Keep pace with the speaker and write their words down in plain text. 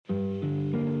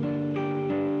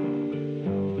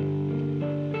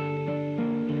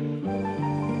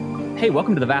Hey,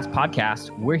 welcome to the Vast Podcast.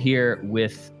 We're here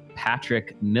with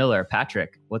Patrick Miller.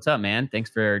 Patrick, what's up, man? Thanks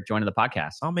for joining the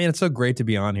podcast. Oh, man, it's so great to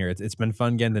be on here. It's been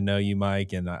fun getting to know you,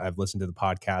 Mike, and I've listened to the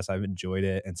podcast. I've enjoyed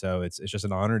it. And so it's just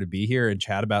an honor to be here and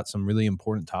chat about some really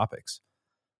important topics.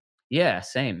 Yeah,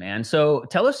 same, man. So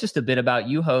tell us just a bit about,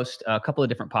 you host a couple of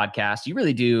different podcasts. You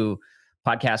really do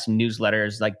podcast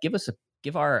newsletters. Like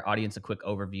give our audience a quick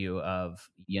overview of,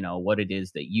 what it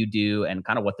is that you do and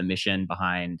kind of what the mission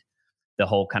behind the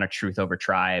whole kind of Truth Over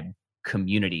Tribe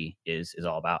community is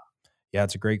all about. Yeah,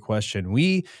 it's a great question.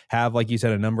 We have, like you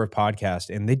said, a number of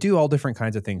podcasts, and they do all different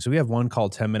kinds of things. So we have one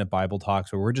called 10-Minute Bible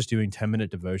Talks, where we're just doing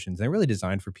 10-minute devotions. They're really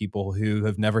designed for people who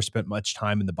have never spent much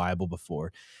time in the Bible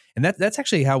before. And that's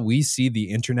actually how we see the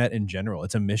internet in general.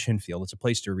 It's a mission field. It's a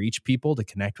place to reach people, to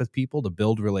connect with people, to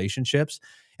build relationships.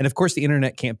 And of course, the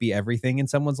internet can't be everything in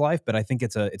someone's life, but I think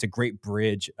it's a great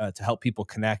bridge to help people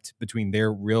connect between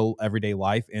their real everyday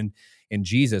life and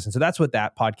Jesus. And so that's what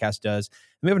that podcast does.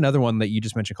 And we have another one that you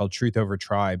just mentioned called Truth Over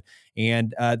Tribe.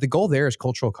 And the goal there is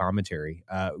cultural commentary.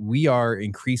 We are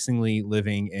increasingly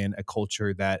living in a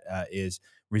culture that is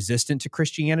resistant to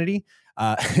Christianity.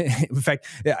 In fact,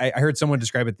 I heard someone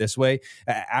describe it this way.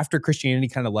 After Christianity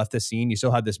kind of left the scene, you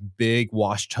still had this big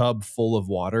wash tub full of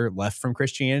water left from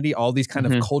Christianity, all these kind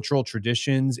of cultural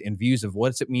traditions and views of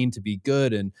what's it mean to be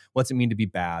good and what's it mean to be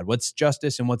bad, what's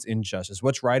justice and what's injustice,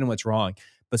 what's right and what's wrong.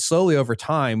 But slowly over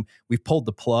time, we've pulled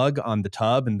the plug on the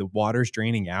tub and the water's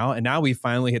draining out. And now we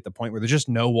finally hit the point where there's just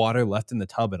no water left in the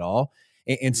tub at all.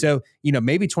 And so,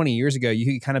 maybe 20 years ago, you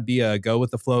could kind of be a go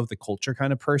with the flow of the culture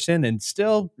kind of person and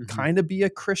still kind of be a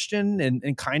Christian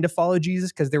and kind of follow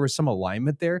Jesus because there was some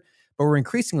alignment there. But we're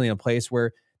increasingly in a place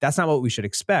where that's not what we should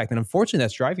expect. And unfortunately,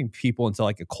 that's driving people into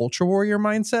like a culture warrior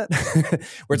mindset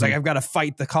where it's like, I've got to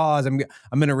fight the cause. I'm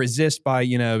going to resist by,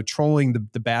 trolling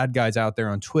the bad guys out there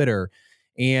on Twitter.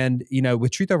 And,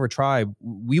 with Truth Over Tribe,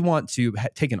 we want to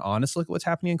take an honest look at what's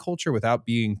happening in culture without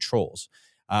being trolls.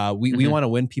 We want to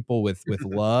win people with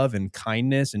love and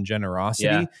kindness and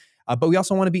generosity, but we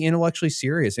also want to be intellectually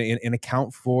serious and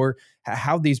account for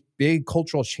how these big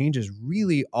cultural changes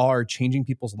really are changing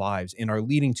people's lives and are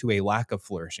leading to a lack of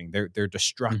flourishing. They're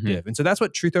destructive. And so that's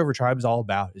what Truth Over Tribe is all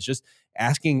about, is just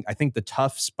asking, I think, the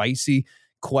tough, spicy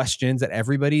questions that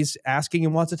everybody's asking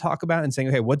and wants to talk about and saying,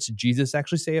 okay, what's Jesus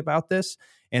actually say about this?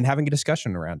 And having a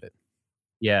discussion around it.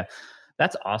 Yeah,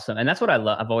 that's awesome. And that's what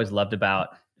I've always loved about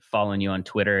following you on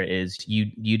Twitter is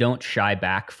you don't shy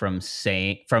back from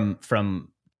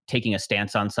taking a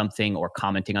stance on something or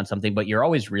commenting on something, but you're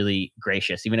always really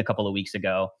gracious. Even a couple of weeks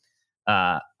ago,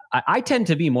 I tend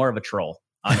to be more of a troll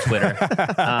on Twitter.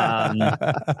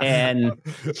 And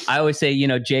I always say,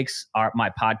 Jake's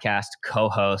my podcast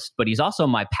co-host, but he's also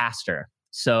my pastor.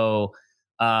 So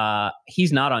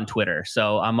he's not on Twitter.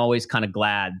 So I'm always kind of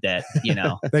glad that,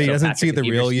 that he doesn't Patrick, see the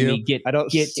real you. I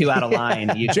don't get too out of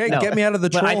line. Jake, get me out of the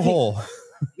troll hole.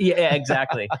 Yeah,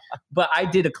 exactly. But I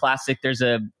did a classic. There's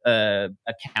a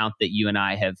account that you and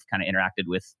I have kind of interacted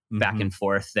with back and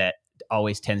forth that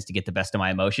always tends to get the best of my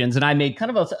emotions. And I made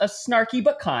kind of a snarky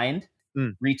but kind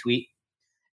retweet.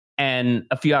 And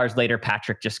a few hours later,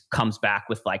 Patrick just comes back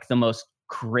with like the most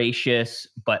gracious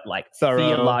but like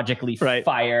theologically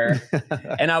fire.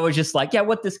 And I was just like, yeah,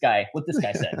 what this guy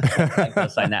said. Like, go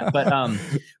sign that. But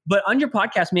on your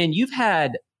podcast, man, you've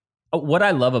had, what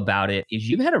I love about it is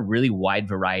you've had a really wide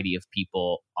variety of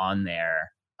people on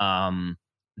there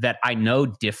that I know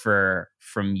differ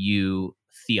from you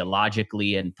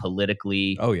theologically and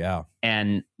politically. Oh yeah.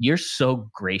 And you're so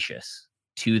gracious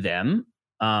to them.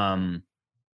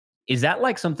 Is that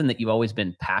like something that you've always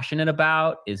been passionate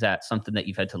about? Is that something that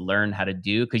you've had to learn how to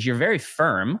do? Because you're very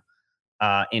firm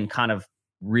in kind of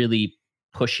really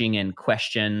pushing in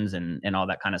questions and all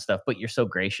that kind of stuff, but you're so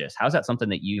gracious. How's that something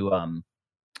that you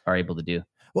are able to do?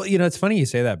 Well, it's funny you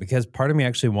say that because part of me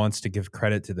actually wants to give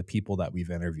credit to the people that we've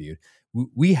interviewed.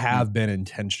 We have been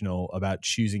intentional about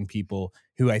choosing people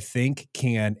who I think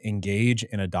can engage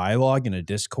in a dialogue, in a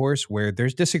discourse where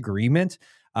there's disagreement,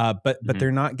 but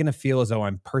they're not going to feel as though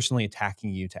I'm personally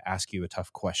attacking you to ask you a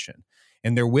tough question.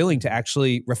 And they're willing to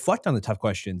actually reflect on the tough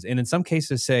questions. And in some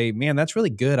cases say, man, that's really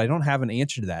good. I don't have an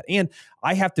answer to that. And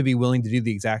I have to be willing to do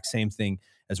the exact same thing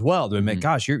as well to admit,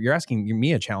 gosh, you're asking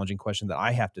me a challenging question that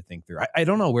I have to think through. I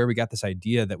don't know where we got this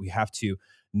idea that we have to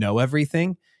know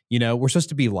everything. We're supposed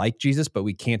to be like Jesus, but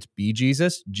we can't be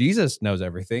Jesus. Jesus knows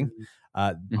everything.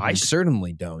 I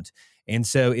certainly don't. And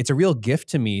so it's a real gift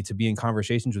to me to be in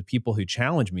conversations with people who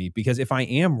challenge me, because if I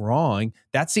am wrong,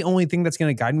 that's the only thing that's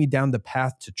going to guide me down the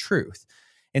path to truth.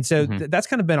 And so that's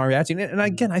kind of been our attitude. And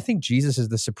again, I think Jesus is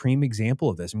the supreme example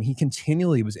of this. I mean, he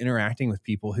continually was interacting with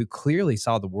people who clearly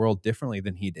saw the world differently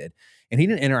than he did. And he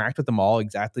didn't interact with them all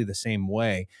exactly the same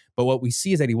way. But what we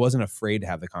see is that he wasn't afraid to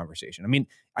have the conversation. I mean,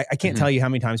 I can't tell you how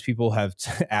many times people have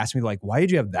asked me, like, why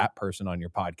did you have that person on your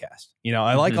podcast? You know,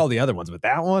 I like all the other ones, but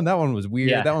that one was weird.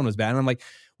 Yeah. That one was bad. And I'm like,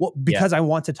 well, because I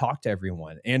want to talk to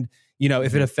everyone. And, you know,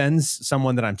 if it offends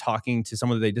someone that I'm talking to,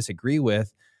 someone that they disagree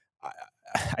with,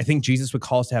 I think Jesus would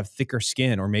call us to have thicker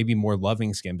skin or maybe more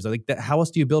loving skin. Because like that, how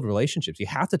else do you build relationships? You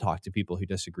have to talk to people who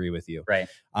disagree with you. Right.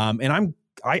 And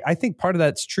I think part of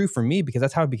that's true for me because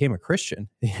that's how I became a Christian.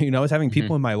 You know, I was having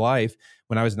people in my life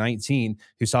when I was 19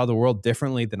 who saw the world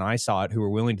differently than I saw it, who were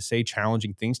willing to say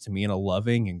challenging things to me in a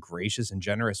loving and gracious and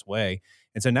generous way.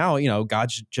 And so now, you know,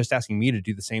 God's just asking me to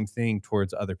do the same thing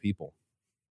towards other people.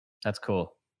 That's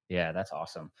cool. Yeah, that's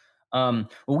awesome. Well,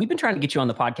 we've been trying to get you on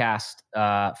the podcast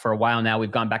for a while now. We've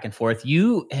gone back and forth.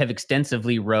 You have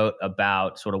extensively wrote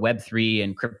about sort of Web3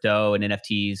 and crypto and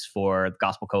NFTs for the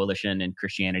Gospel Coalition and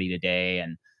Christianity Today.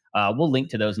 And we'll link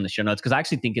to those in the show notes because I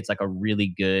actually think it's like a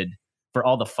really good, for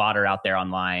all the fodder out there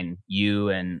online, you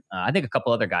and I think a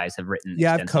couple other guys have written.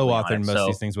 Yeah, I've co-authored most of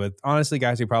these things with, honestly,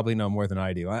 guys who probably know more than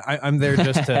I do. I'm there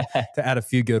just to add a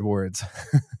few good words.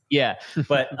 Yeah,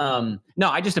 but no,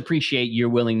 I just appreciate your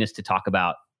willingness to talk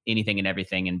about anything and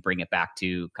everything and bring it back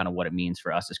to kind of what it means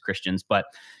for us as Christians. But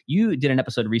you did an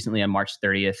episode recently on March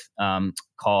 30th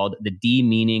called The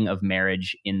De-Meaning of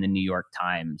Marriage in the New York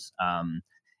Times.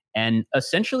 And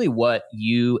essentially what's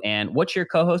your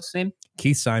co-host's name?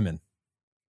 Keith Simon.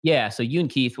 Yeah. So you and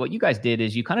Keith, what you guys did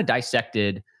is you kind of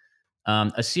dissected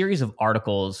a series of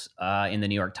articles in the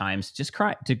New York Times, just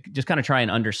kind of try and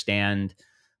understand.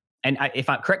 And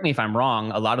correct me if I'm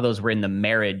wrong, a lot of those were in the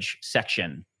marriage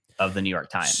section of the New York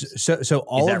Times. So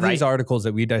all of these articles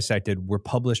that we dissected were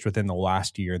published within the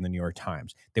last year in the New York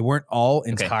Times. They weren't all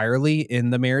entirely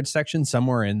in the marriage section. Some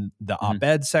were in the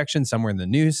op-ed section, some were in the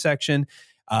news section.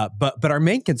 But our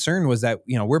main concern was that,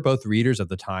 you know, we're both readers of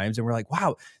the Times and we're like,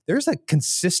 wow, there's a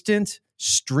consistent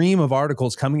stream of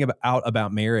articles coming out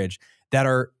about marriage that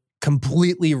are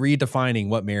completely redefining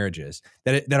what marriage is,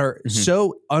 that are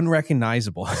so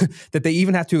unrecognizable that they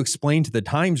even have to explain to the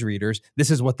Times readers,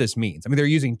 this is what this means. I mean, they're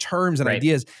using terms and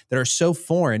ideas that are so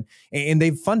foreign, and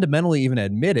they've fundamentally even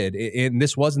admitted, and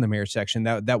this was in the marriage section,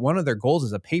 that one of their goals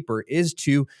as a paper is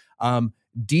to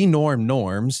denorm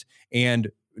norms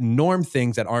and norm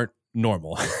things that aren't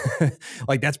normal.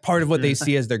 Like that's part of what they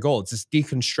see as their goal. It's this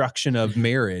deconstruction of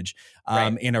marriage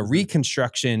and a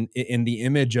reconstruction in the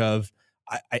image of,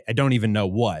 I don't even know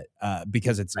what,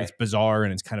 because it's bizarre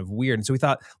and it's kind of weird. And so we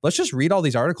thought, let's just read all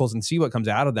these articles and see what comes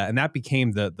out of that. And that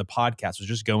became the podcast, was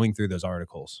just going through those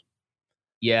articles.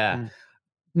 Yeah.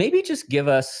 Maybe just give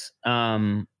us,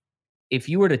 if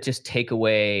you were to just take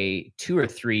away 2 or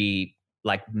 3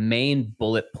 like main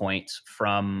bullet points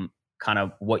from kind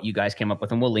of what you guys came up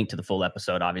with, and we'll link to the full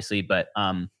episode obviously, but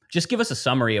just give us a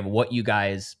summary of what you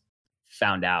guys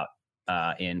found out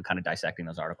in kind of dissecting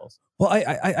those articles. Well,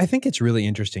 I think it's really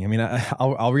interesting. I mean,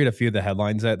 I'll read a few of the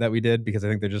headlines that we did because I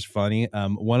think they're just funny.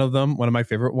 One of my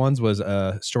favorite ones was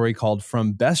a story called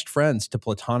From Best Friends to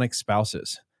Platonic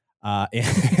Spouses.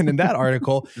 And in that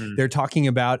article, they're talking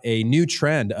about a new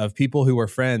trend of people who are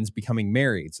friends becoming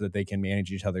married so that they can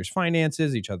manage each other's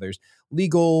finances, each other's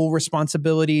legal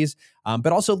responsibilities,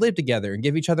 but also live together and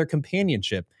give each other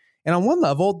companionship. And on one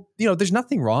level, you know, there's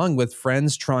nothing wrong with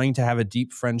friends trying to have a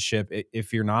deep friendship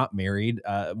if you're not married,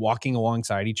 walking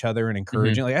alongside each other and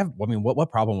encouraging. Like,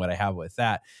 what problem would I have with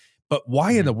that? But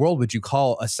why in the world would you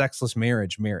call a sexless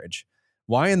marriage marriage?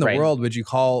 Why in the world would you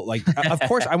call, like, of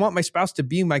course, I want my spouse to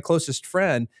be my closest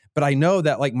friend, but I know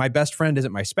that, like, my best friend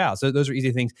isn't my spouse. Those are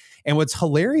easy things. And what's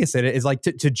hilarious in it is, like,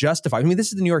 to justify. I mean,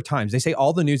 this is the New York Times. They say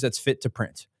all the news that's fit to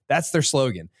print. That's their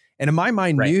slogan. And in my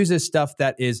mind, news is stuff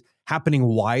that is happening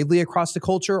widely across the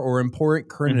culture or important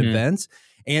current events.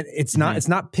 And it's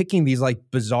not picking these like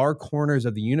bizarre corners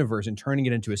of the universe and turning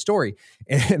it into a story.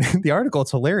 And in the article,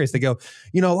 it's hilarious. They go,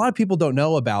 you know, a lot of people don't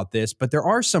know about this, but there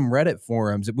are some Reddit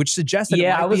forums which suggest that it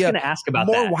might be ask about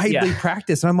more widely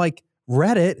practiced. And I'm like,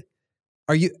 Reddit?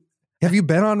 Have you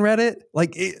been on Reddit?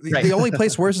 Like the only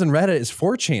place worse than Reddit is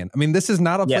 4chan. I mean, this is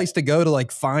not a place to go to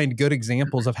like find good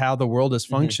examples of how the world is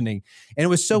functioning. And it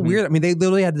was so weird. I mean, they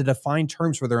literally had to define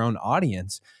terms for their own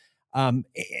audience. And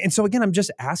so again, I'm just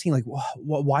asking, like,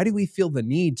 why do we feel the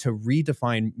need to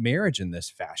redefine marriage in this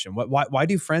fashion? Why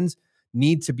do friends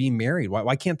need to be married?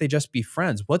 Why can't they just be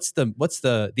friends? What's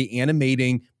the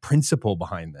animating principle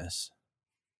behind this?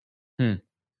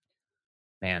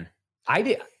 Man, I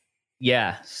did.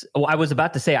 Yeah. Well, I was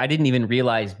about to say, I didn't even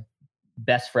realize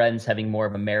best friends having more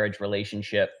of a marriage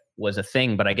relationship was a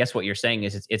thing, but I guess what you're saying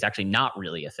is it's actually not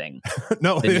really a thing.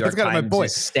 No, The New York that's kind of my Times point.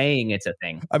 is saying it's a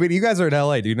thing. I mean, you guys are in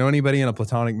LA. Do you know anybody in a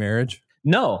platonic marriage?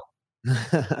 No.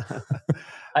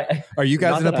 Are you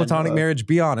guys Not in a that I know platonic of. marriage?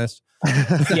 Be honest.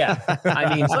 Yeah.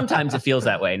 I mean, sometimes it feels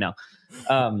that way. No.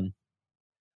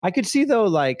 I could see though,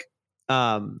 like,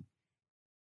 I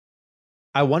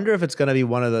wonder if it's going to be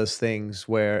one of those things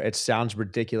where it sounds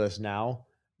ridiculous now,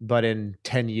 but in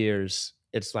 10 years,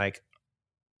 it's like,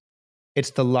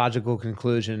 it's the logical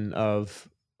conclusion of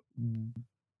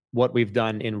what we've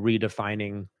done in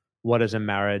redefining what is a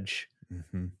marriage,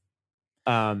 Mm-hmm.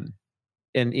 and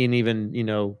in even, you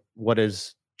know, what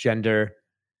is gender.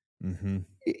 Mm-hmm.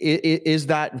 Is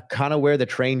that kind of where the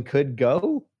train could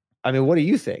go? I mean, what do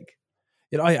you think?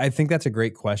 You know, I think that's a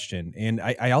great question. And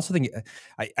I also think,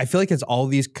 I feel like it's all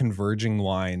these converging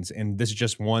lines, and this is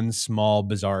just one small,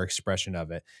 bizarre expression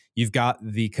of it. You've got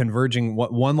the converging,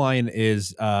 one line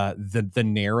is the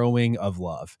narrowing of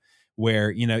love,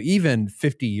 where, you know, even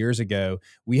 50 years ago,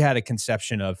 we had a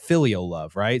conception of filial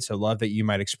love, right? So love that you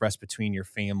might express between your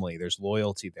family. There's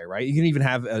loyalty there, right? You can even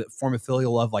have a form of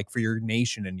filial love like for your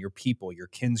nation and your people, your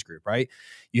kins group, right?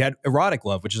 You had erotic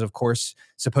love, which is, of course,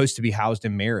 supposed to be housed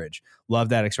in marriage. Love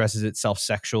that expresses itself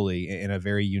sexually in a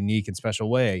very unique and special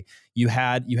way. You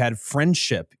had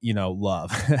friendship, you know,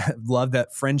 love, love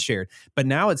that friends shared. But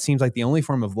now it seems like the only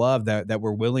form of love that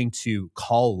we're willing to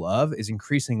call love is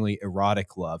increasingly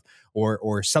erotic love,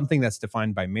 or something that's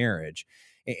defined by marriage.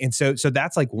 And so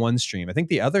that's like one stream. I think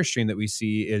the other stream that we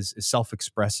see is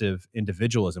self-expressive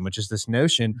individualism, which is this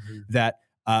notion that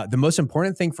the most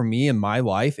important thing for me in my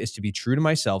life is to be true to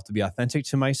myself, to be authentic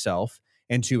to myself,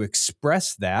 and to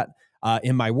express that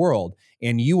in my world.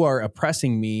 And you are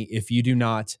oppressing me if you do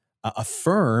not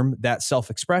affirm that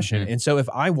self-expression. And so if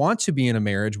I want to be in a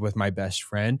marriage with my best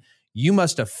friend, you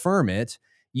must affirm it.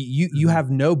 You have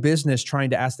no business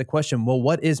trying to ask the question, well,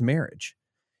 what is marriage?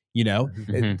 You know,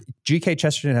 G.K.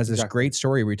 Chesterton has this great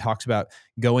story where he talks about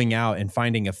going out and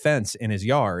finding a fence in his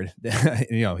yard.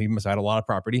 You know, he must have had a lot of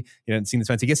property. He hadn't seen this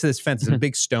fence. He gets to this fence. It's a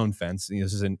big stone fence. You know,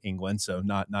 this is in England, so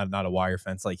not a wire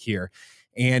fence like here.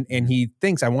 And he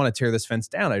thinks, I want to tear this fence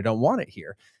down. I don't want it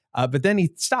here. But then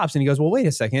he stops and he goes, well, wait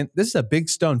a second. This is a big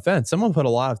stone fence. Someone put a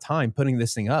lot of time putting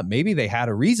this thing up. Maybe they had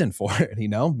a reason for it. You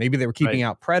know, maybe they were keeping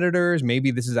out predators.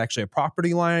 Maybe this is actually a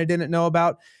property line I didn't know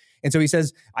about. And so he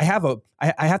says, I have to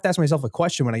ask myself a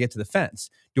question when I get to the fence.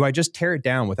 Do I just tear it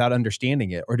down without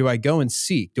understanding it? Or do I go and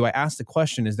seek? Do I ask the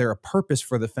question, is there a purpose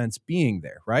for the fence being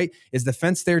there, right? Is the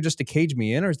fence there just to cage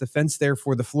me in, or is the fence there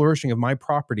for the flourishing of my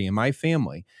property and my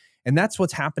family? And that's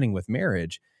what's happening with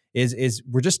marriage, is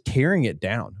we're just tearing it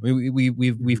down.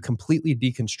 We've completely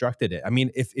deconstructed it. I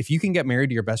mean, if you can get married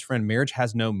to your best friend, marriage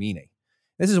has no meaning.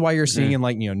 This is why you're seeing in,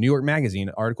 like, you know, New York Magazine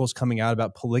articles coming out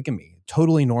about polygamy,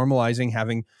 totally normalizing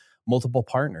having multiple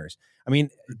partners. I mean,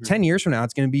 10 years from now,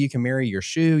 it's going to be, you can marry your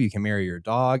shoe, you can marry your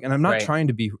dog. And I'm not trying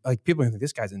to be like, people think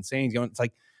this guy's insane. It's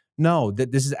like, no,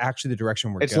 this is actually the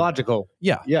direction we're going. It's logical.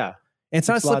 Yeah. Yeah. And it's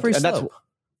not a slippery slope.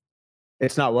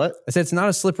 It's not what? I said it's not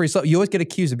a slippery slope. You always get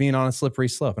accused of being on a slippery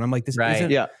slope. And I'm like, this isn't.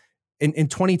 Yeah. In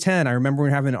 2010, I remember we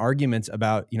were having arguments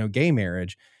about, you know, gay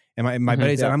marriage. And my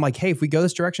buddies, and I'm like, hey, if we go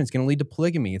this direction, it's going to lead to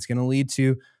polygamy. It's going to lead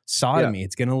to sodomy.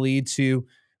 It's going to lead to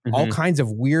all kinds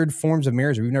of weird forms of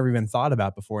marriage we've never even thought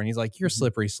about before. And he's like, you're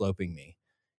slippery sloping me.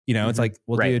 You know, it's like,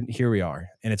 well, dude, here we are.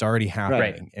 And it's already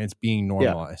happening and it's being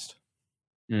normalized.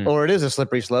 Or it is a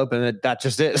slippery slope, and that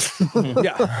just is.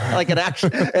 Like it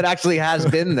actually has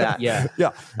been that.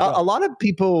 A lot of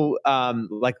people,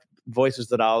 like voices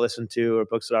that I'll listen to or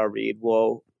books that I'll read,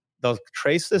 they'll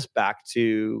trace this back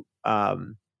to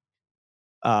the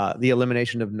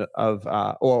elimination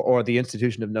or the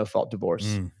institution of no fault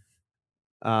divorce.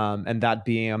 And that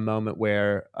being a moment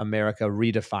where America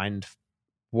redefined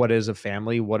what is a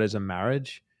family, what is a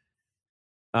marriage.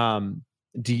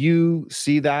 Do you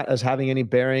see that as having any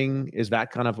bearing? Is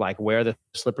that kind of like where the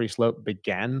slippery slope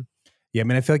began? Yeah, I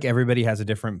mean, I feel like everybody has a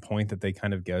different point that they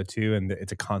kind of go to, and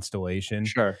it's a constellation.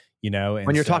 Sure. You know, and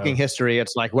when you're talking history,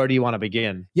 it's like, where do you want to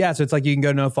begin? Yeah, so it's like you can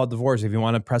go no fault divorce. If you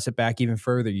want to press it back even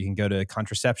further, you can go to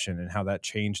contraception and how that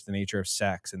changed the nature of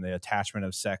sex and the attachment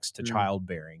of sex to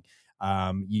childbearing.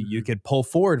 You could pull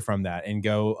forward from that and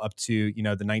go up to, you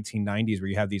know, the 1990s, where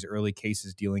you have these early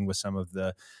cases dealing with some of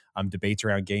the debates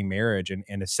around gay marriage,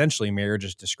 and essentially marriage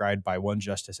is described by one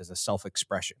justice as a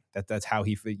self-expression. That's how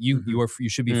you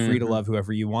should be free to love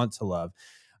whoever you want to love.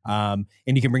 And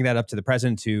you can bring that up to the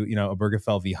present, to, you know,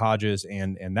 Obergefell v. Hodges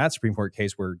and that Supreme Court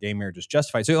case where gay marriage is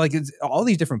justified. So like, it's all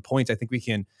these different points I think we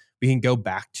can go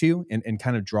back to and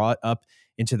kind of draw it up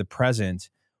into the present.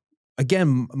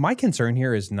 again, my concern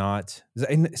here is not,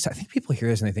 and so I think people hear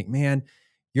this and they think, man,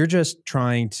 you're just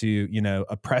trying to, you know,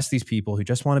 oppress these people who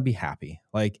just want to be happy.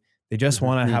 Like they just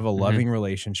want to have a loving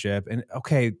relationship. And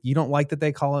okay, you don't like that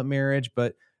they call it marriage,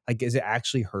 but like, is it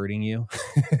actually hurting you?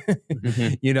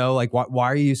 You know, like why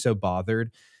are you so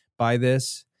bothered by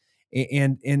this?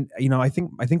 And you know, I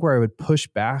think where I would push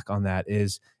back on that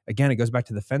is, again, it goes back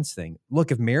to the fence thing.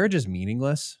 Look, if marriage is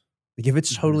meaningless, like if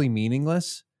it's totally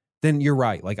meaningless, then you're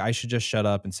right. Like I should just shut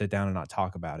up and sit down and not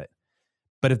talk about it.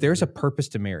 But if there's a purpose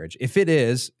to marriage, if it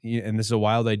is, and this is a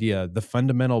wild idea, the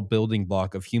fundamental building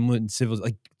block of human civilization,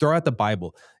 like throw out the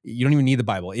Bible. You don't even need the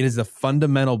Bible. It is the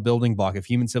fundamental building block of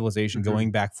human civilization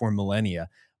going back for millennia.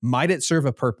 Might it serve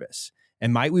a purpose?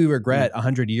 And might we regret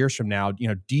 100 years from now, you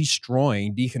know,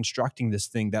 deconstructing this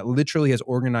thing that literally has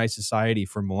organized society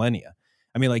for millennia?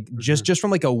 I mean, like just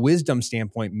from like a wisdom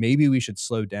standpoint, maybe we should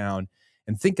slow down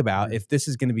and think about if this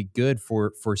is going to be good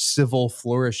for civil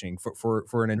flourishing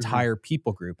for an entire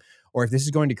people group, or if this is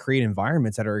going to create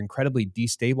environments that are incredibly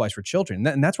destabilized for children.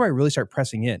 And that's where I really start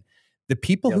pressing in. The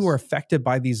people who are affected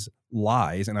by these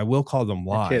lies, and I will call them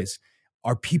lies,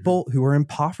 are people who are in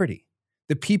poverty.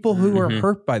 The people who are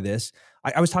hurt by this.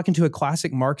 I was talking to a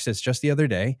classic Marxist just the other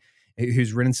day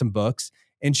who's written some books,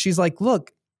 and she's like,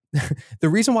 look, the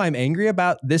reason why I'm angry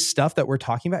about this stuff that we're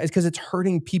talking about is because it's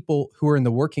hurting people who are in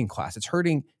the working class. It's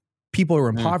hurting people who are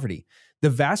in poverty. The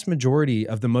vast majority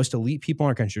of the most elite people in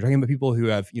our country, we're talking about people who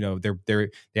have, you know, they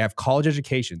have college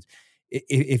educations.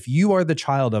 If you are the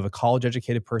child of a college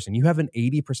educated person, you have an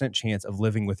 80% chance of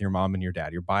living with your mom and your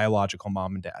dad, your biological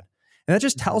mom and dad. And that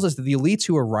just tells us that the elites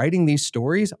who are writing these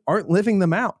stories aren't living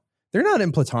them out. They're not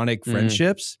in platonic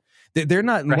friendships. They're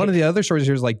not. One of the other stories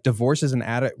here is like divorce is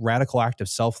a radical act of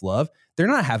self-love. They're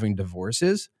not having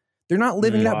divorces. They're not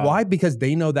living that. Why? Because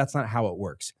they know that's not how it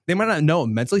works. They might not know it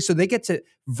mentally, so they get to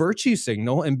virtue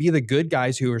signal and be the good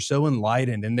guys who are so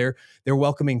enlightened, and they're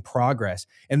welcoming progress.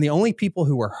 And the only people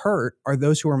who are hurt are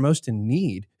those who are most in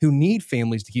need, who need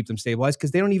families to keep them stabilized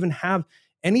because they don't even have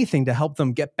anything to help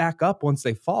them get back up once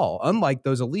they fall, unlike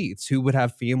those elites who would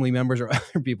have family members or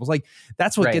other people. Like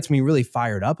that's what gets me really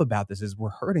fired up about this is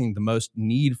we're hurting the most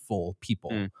needful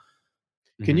people.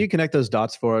 Can you connect those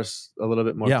dots for us a little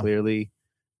bit more clearly?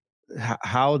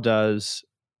 How does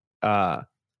the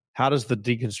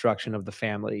deconstruction of the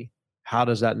family, how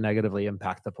does that negatively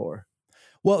impact the poor?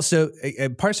 Well, so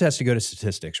parts has to go to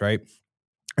statistics, right?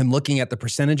 And looking at the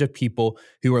percentage of people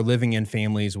who are living in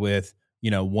families with, you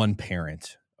know, one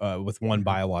parent, with one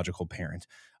biological parent,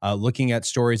 looking at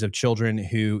stories of children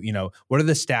who, you know, what are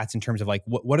the stats in terms of like,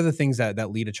 what are the things that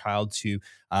lead a child to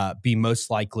be most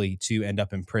likely to end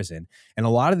up in prison? And a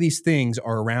lot of these things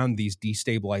are around these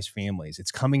destabilized families.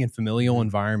 It's coming in familial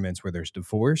environments where there's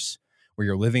divorce, where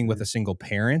you're living with a single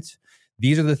parent.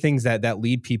 These are the things that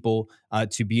lead people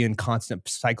to be in constant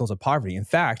cycles of poverty. In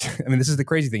fact, I mean, this is the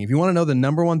crazy thing. If you want to know the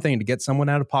number one thing to get someone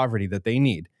out of poverty that they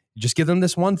need, just give them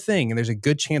this one thing, and there's a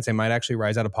good chance they might actually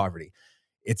rise out of poverty.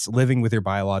 It's living with your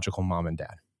biological mom and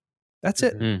dad. That's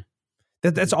it.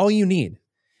 That's all you need.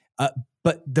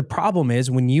 But the problem is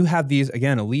when you have these,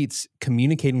 again, elites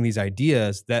communicating these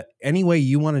ideas that any way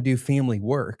you want to do family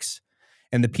works,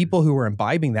 and the people who are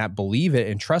imbibing that believe it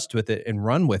and trust with it and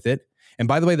run with it. And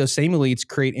by the way, those same elites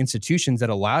create institutions that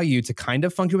allow you to kind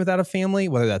of function without a family,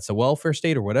 whether that's a welfare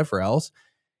state or whatever else.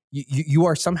 You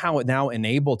are somehow now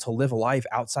enabled to live a life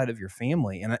outside of your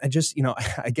family. And I just, you know,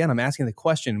 again, I'm asking the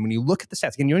question, when you look at the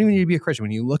stats, again, you don't even need to be a Christian.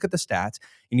 When you look at the stats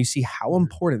and you see how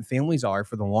important families are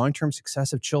for the long-term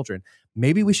success of children,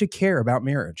 maybe we should care about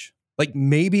marriage. Like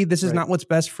maybe this is not what's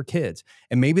best for kids.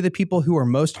 And maybe the people who are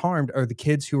most harmed are the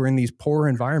kids who are in these poorer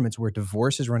environments where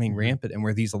divorce is running rampant and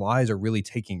where these lies are really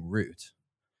taking root.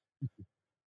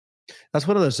 That's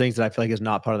one of those things that I feel like is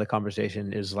not part of the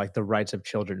conversation is like the rights of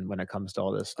children when it comes to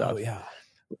all this stuff. Oh yeah.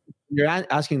 You're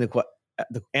asking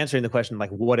answering the question, like,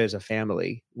 what is a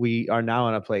family? We are now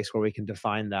in a place where we can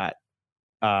define that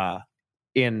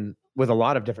with a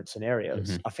lot of different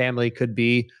scenarios. A family could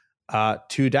be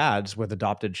two dads with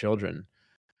adopted children.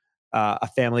 A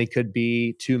family could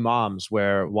be two moms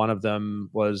where one of them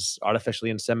was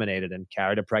artificially inseminated and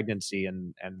carried a pregnancy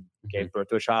and gave birth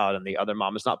to a child, and the other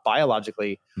mom is not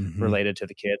biologically related to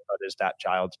the kid, but is that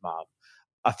child's mom.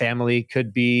 A family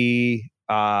could be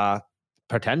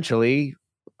potentially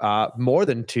more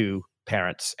than two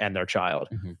parents and their child.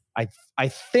 I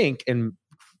think, and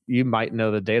you might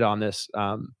know the data on this,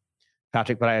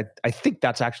 Patrick, but I think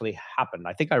that's actually happened.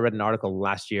 I think I read an article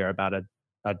last year about a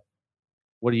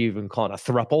what do you even call it? A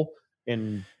throuple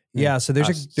in Yeah, so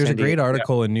there's a great Diego.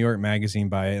 article in New York Magazine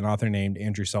by an author named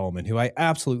Andrew Solomon, who I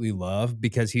absolutely love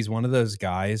because he's one of those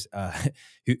guys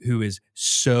who is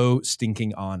so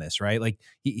stinking honest, right? Like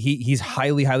he's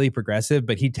highly progressive,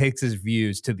 but he takes his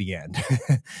views to the end.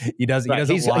 He doesn't lie.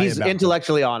 He's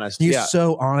intellectually honest. He's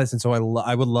so honest, and so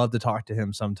I would love to talk to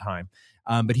him sometime.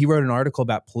 But he wrote an article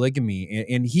about polygamy,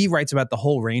 and he writes about the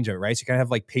whole range of it, right? So you kind of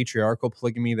have like patriarchal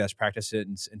polygamy that's practiced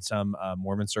in some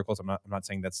Mormon circles. I'm not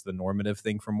saying that's the normative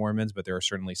thing for Mormons, but there are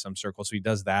certainly some circles. So he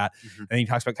does that. Mm-hmm. And he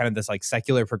talks about kind of this like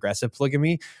secular progressive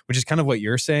polygamy, which is kind of what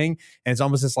you're saying. And it's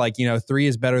almost this like, 3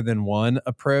 is better than 1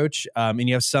 approach. And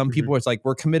you have some people where it's like,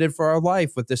 we're committed for our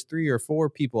life with this 3 or 4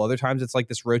 people. Other times it's like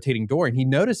this rotating door. And he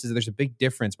notices that there's a big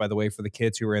difference, by the way, for the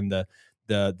kids who are in the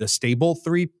stable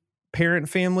 3 parent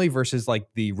family versus like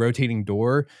the rotating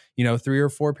door, 3 or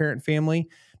 4 parent family.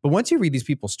 But once you read these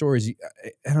people's stories,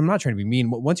 and I'm not trying to be mean,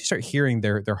 but once you start hearing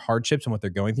their hardships and what they're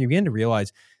going through, you begin to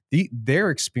realize their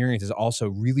experience is also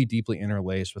really deeply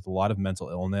interlaced with a lot of mental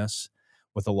illness,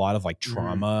 with a lot of like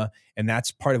trauma. And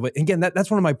that's part of it. Again,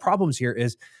 that's one of my problems here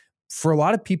is for a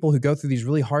lot of people who go through these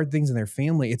really hard things in their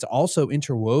family, it's also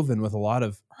interwoven with a lot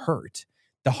of hurt.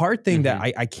 The hard thing that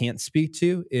I can't speak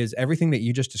to is everything that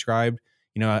you just described,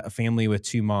 a family with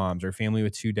 2 moms or a family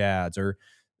with 2 dads or,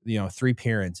 3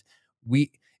 parents.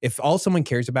 If all someone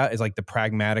cares about is like the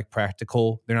pragmatic,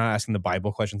 practical, they're not asking the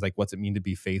Bible questions like, what's it mean to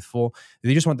be faithful?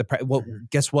 They just want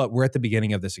guess what? We're at the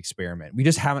beginning of this experiment. We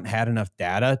just haven't had enough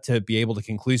data to be able to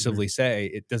conclusively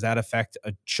say, does that affect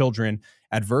children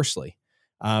adversely?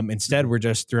 Instead, we're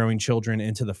just throwing children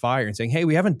into the fire and saying, hey,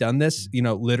 we haven't done this,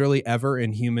 literally ever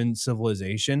in human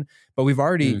civilization, but we've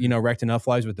already, wrecked enough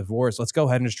lives with divorce. Let's go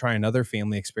ahead and just try another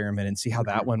family experiment and see how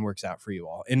that one works out for you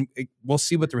all. And we'll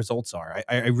see what the results are.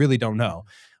 I really don't know.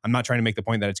 I'm not trying to make the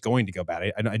point that it's going to go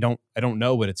bad. I don't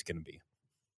know what it's going to be.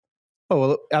 Oh,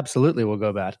 well, absolutely will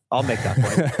go bad. I'll make that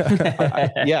point.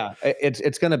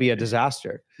 It's going to be a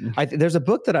disaster. There's a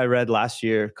book that I read last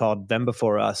year called Them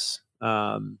Before Us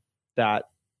that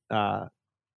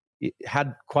it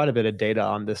had quite a bit of data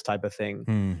on this type of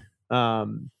thing.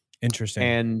 Interesting.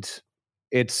 And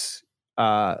it's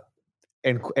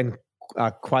and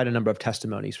quite a number of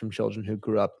testimonies from children who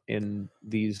grew up in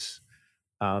these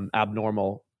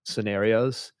abnormal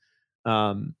scenarios.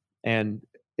 And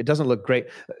it doesn't look great.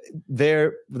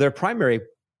 Their primary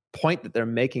point that they're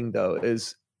making, though,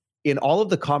 is in all of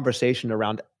the conversation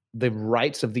around the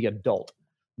rights of the adult,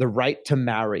 the right to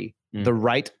marry, the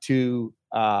right to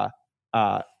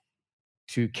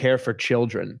care for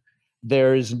children.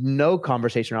 There's no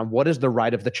conversation around what is the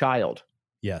right of the child.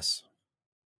 Yes.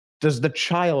 Does the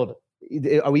child,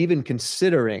 are we even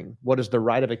considering what is the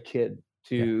right of a kid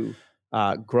to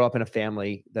grow up in a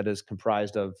family that is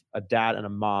comprised of a dad and a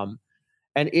mom?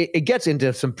 And it gets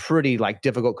into some pretty like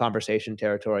difficult conversation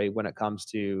territory when it comes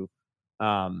to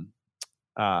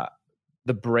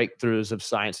the breakthroughs of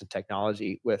science and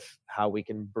technology with how we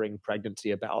can bring pregnancy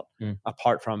about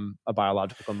apart from a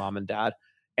biological mom and dad.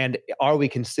 And are we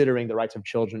considering the rights of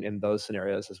children in those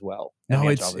scenarios as well? No,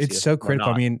 it's so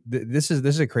critical. I mean, this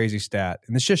is a crazy stat.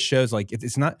 And this just shows like,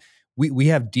 it's not, we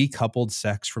have decoupled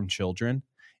sex from children.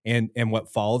 And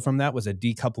what followed from that was a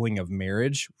decoupling of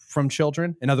marriage from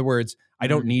children. In other words, I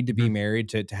don't need to be married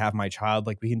to have my child.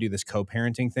 Like we can do this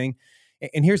co-parenting thing.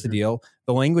 And here's the deal.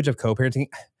 The language of co-parenting,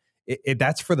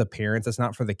 that's for the parents. That's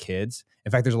not for the kids.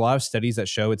 In fact, there's a lot of studies that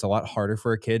show it's a lot harder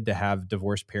for a kid to have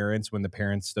divorced parents when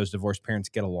those divorced parents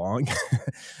get along.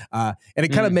 And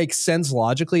it kind of makes sense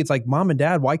logically. It's like, mom and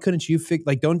dad, why couldn't you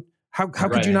how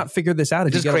could you not figure this out?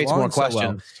 It just creates more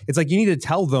questions. Well? It's like you need to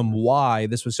tell them why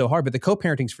this was so hard, but the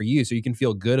co-parenting's for you so you can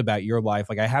feel good about your life.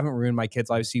 Like I haven't ruined my kid's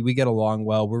life. See, we get along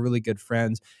well. We're really good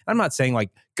friends. I'm not saying like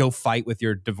go fight with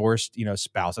your divorced,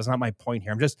 spouse. That's not my point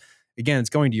here. I'm just, again, it's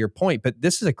going to your point, but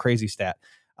this is a crazy stat.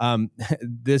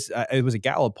 It was a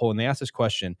Gallup poll and they asked this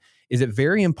question: is it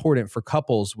very important for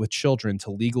couples with children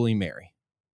to legally marry?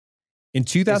 In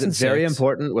 2006, is it very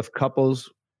important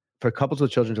for couples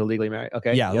with children to legally marry?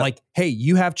 Okay. Yeah. Yep. Like, hey,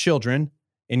 you have children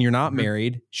and you're not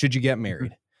married. Should you get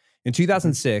married? In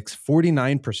 2006,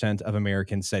 49% of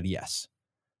Americans said yes.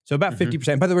 So about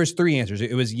 50%. By the way, there's 3 answers.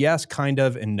 It was yes, kind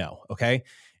of, and no. Okay.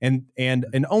 And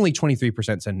only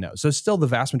 23% said no. So still the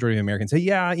vast majority of Americans say,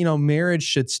 yeah, marriage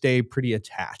should stay pretty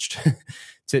attached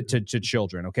to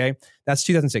children. Okay. That's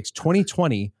 2006.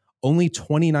 2020, only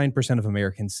 29% of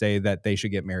Americans say that they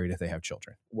should get married if they have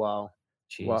children. Wow.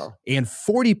 Jeez. Wow. And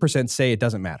 40% say it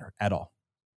doesn't matter at all.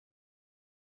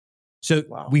 So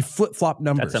we flip-flop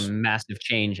numbers. That's a massive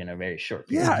change in a very short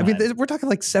period of time. I mean, we're talking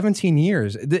like 17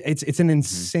 years. It's an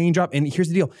insane drop. And here's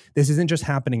the deal. This isn't just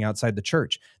happening outside the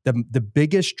church. The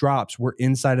biggest drops were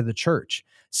inside of the church.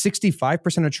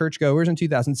 65% of churchgoers in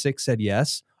 2006 said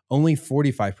yes. Only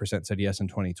 45% said yes in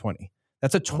 2020.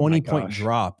 That's a 20-point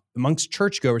drop amongst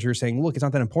churchgoers who are saying, look, it's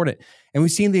not that important. And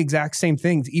we've seen the exact same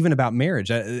things even about marriage.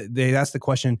 They asked the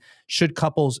question, should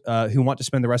couples who want to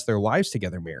spend the rest of their lives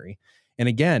together marry? And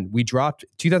again, we dropped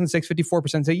 2006,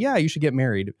 54% say, yeah, you should get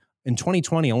married. In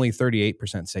 2020, only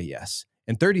 38% say yes.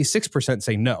 And 36%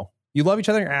 say no. You love each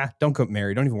other? Don't get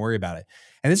married. Don't even worry about it.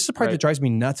 And this is the part that drives me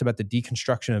nuts about the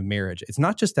deconstruction of marriage. It's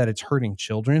not just that it's hurting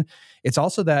children. It's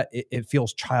also that it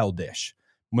feels childish.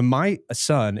 When my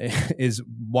son is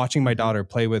watching my daughter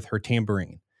play with her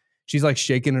tambourine, she's like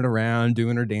shaking it around,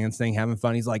 doing her dance thing, having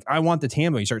fun. He's like, I want the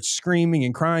tambo. He starts screaming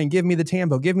and crying, give me the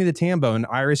tambo, give me the tambo. And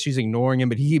Iris, she's ignoring him,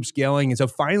 but he keeps yelling. And so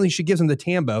finally she gives him the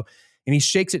tambo and he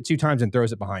shakes it 2 times and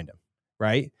throws it behind him.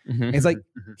 Right. Mm-hmm. And it's like,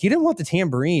 he didn't want the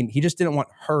tambourine. He just didn't want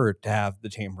her to have the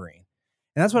tambourine.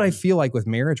 And that's what I feel like with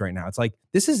marriage right now. It's like,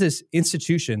 this is this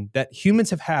institution that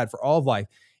humans have had for all of life.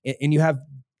 And you have,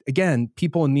 again,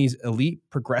 people in these elite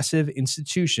progressive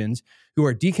institutions who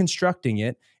are deconstructing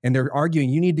it and they're arguing,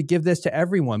 you need to give this to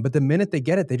everyone. But the minute they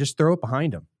get it, they just throw it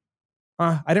behind them.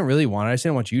 I didn't really want it. I just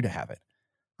didn't want you to have it.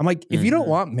 I'm like, if you don't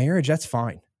want marriage, that's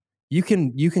fine. You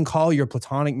can call your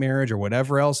platonic marriage or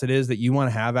whatever else it is that you want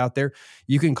to have out there.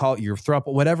 You can call it your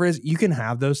throuple, whatever it is. You can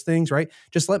have those things, right?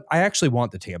 I actually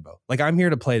want the tambo. Like, I'm here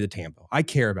to play the tambo. I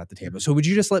care about the tambo. So would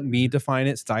you just let me define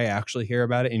it since I actually care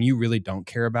about it and you really don't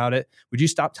care about it? Would you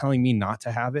stop telling me not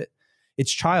to have it?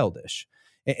 It's childish.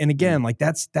 And again, like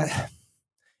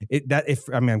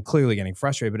I'm clearly getting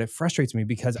frustrated, but it frustrates me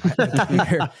because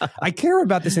I care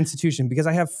about this institution because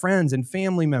I have friends and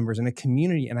family members and a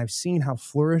community, and I've seen how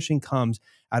flourishing comes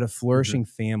out of flourishing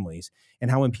families, and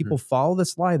how when people follow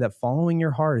this lie that following your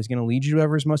heart is going to lead you to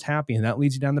whoever is most happy, and that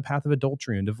leads you down the path of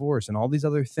adultery and divorce and all these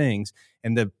other things,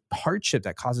 and the hardship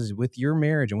that causes with your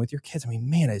marriage and with your kids. I mean,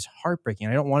 man, it's heartbreaking.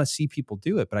 I don't want to see people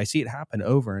do it, but I see it happen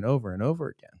over and over and over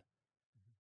again.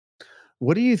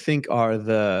 What do you think are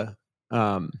the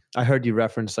I heard you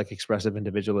reference like expressive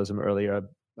individualism earlier,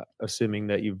 assuming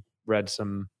that you've read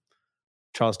some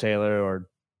Charles Taylor or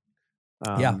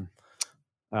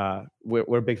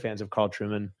we're big fans of Carl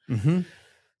Trueman.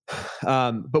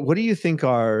 But what do you think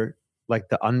are like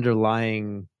the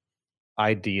underlying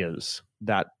ideas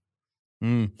that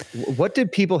what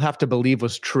did people have to believe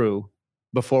was true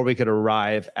before we could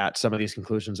arrive at some of these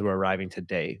conclusions that we're arriving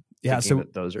today? Yeah, so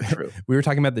that those are true. We were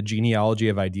talking about the genealogy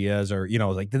of ideas, or,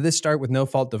 like, did this start with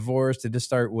no-fault divorce? Did this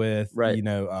start with,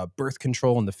 birth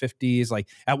control in the 50s? Like,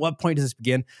 at what point does this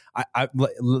begin?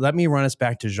 Let me run us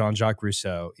back to Jean-Jacques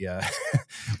Rousseau. Yeah,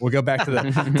 we'll go back to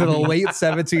the late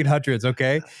 1700s.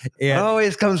 Okay, and it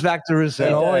always comes back to Rousseau.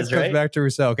 It always comes back to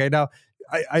Rousseau. Okay, now.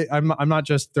 I'm not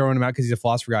just throwing him out because he's a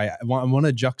philosopher guy. I want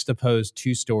to juxtapose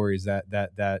 2 stories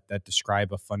that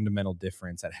describe a fundamental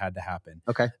difference that had to happen.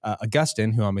 Okay.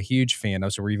 Augustine, who I'm a huge fan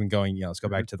of, so we're even going, let's go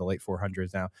back to the late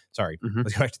 400s now. Sorry,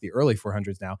 let's go back to the early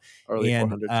 400s now.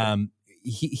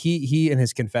 He in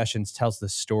his Confessions tells the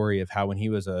story of how when he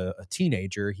was a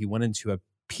teenager, he went into a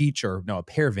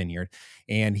pear vineyard,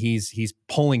 and he's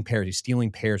pulling pears, he's stealing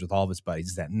pears with all of his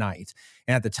buddies that night.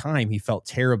 And at the time, he felt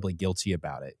terribly guilty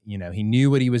about it. He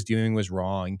knew what he was doing was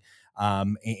wrong,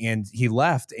 and he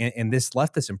left, and this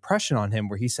left this impression on him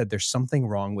where he said, "There's something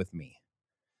wrong with me.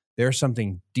 There's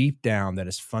something deep down that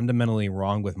is fundamentally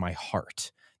wrong with my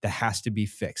heart that has to be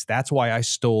fixed. That's why I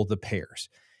stole the pears."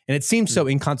 And it seems so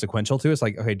inconsequential to us.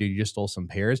 Like, okay, dude, you just stole some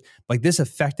pears. Like, this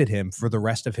affected him for the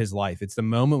rest of his life. It's the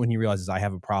moment when he realizes, I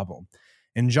have a problem.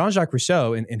 And Jean-Jacques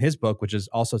Rousseau, in his book, which is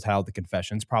also titled The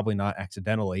Confessions, probably not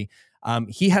accidentally,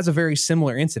 he has a very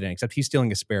similar incident, except he's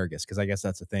stealing asparagus, because I guess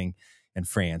that's a thing in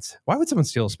France. Why would someone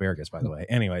steal asparagus, by the way?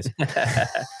 Anyways,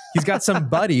 he's got some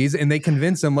buddies, and they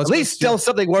convince him, at least steal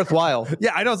something worthwhile.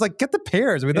 Yeah, I know. It's like, get the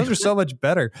pears. I mean, those are so much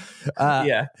better.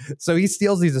 So he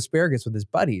steals these asparagus with his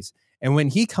buddies. And when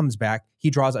he comes back, he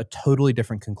draws a totally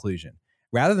different conclusion.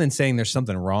 Rather than saying there's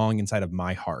something wrong inside of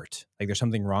my heart, like there's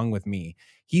something wrong with me,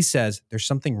 he says there's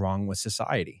something wrong with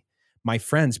society. My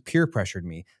friends peer pressured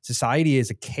me. Society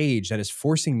is a cage that is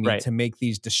forcing me to make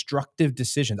these destructive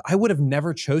decisions. I would have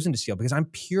never chosen to steal because I'm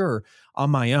pure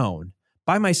on my own.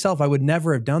 By myself, I would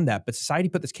never have done that, but society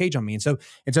put this cage on me. And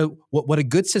so what a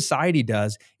good society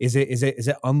does is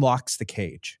it unlocks the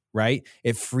cage, right?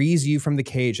 It frees you from the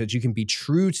cage so that you can be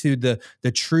true to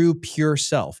the true pure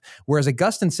self. Whereas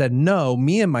Augustine said, no,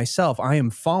 me and myself, I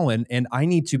am fallen, and I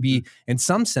need to be, in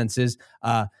some senses,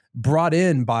 brought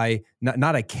in by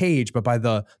not a cage, but by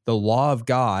the law of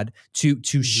God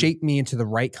to shape me into the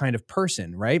right kind of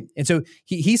person, right? And so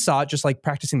he saw it just like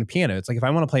practicing the piano. It's like, if I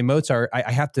want to play Mozart,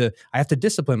 I have to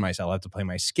discipline myself. I have to play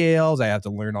my scales. I have to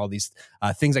learn all these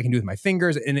things I can do with my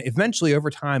fingers. And eventually over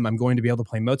time, I'm going to be able to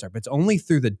play Mozart. But it's only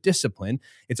through the discipline.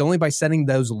 It's only by setting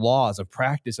those laws of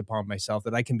practice upon myself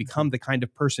that I can become the kind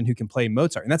of person who can play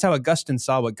Mozart. And that's how Augustine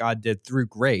saw what God did through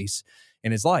grace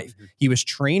in his life. He was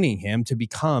training him to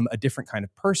become a different kind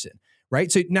of person,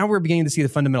 right? So now we're beginning to see the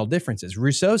fundamental differences.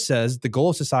 Rousseau says the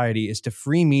goal of society is to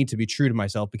free me to be true to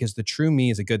myself, because the true me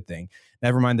is a good thing.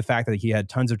 Never mind the fact that he had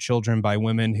tons of children by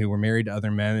women who were married to other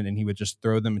men, and he would just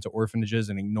throw them into orphanages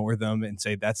and ignore them and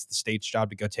say that's the state's job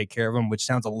to go take care of them, which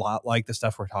sounds a lot like the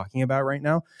stuff we're talking about right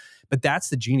now. But that's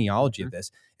the genealogy of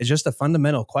this. It's just a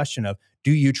fundamental question of,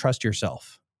 do you trust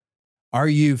yourself? Are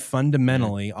you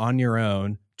fundamentally on your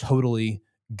own totally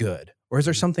good? Or is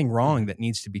there something wrong that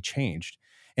needs to be changed?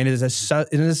 And is a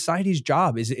society's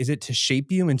job, is it to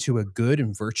shape you into a good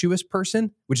and virtuous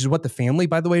person, which is what the family,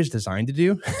 by the way, is designed to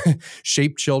do?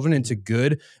 Shape children into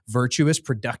good, virtuous,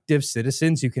 productive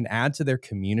citizens who can add to their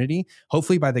community,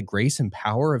 hopefully by the grace and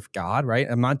power of God, right?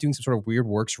 I'm not doing some sort of weird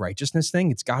works righteousness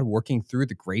thing. It's God working through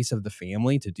the grace of the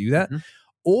family to do that.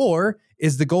 Or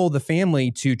is the goal of the family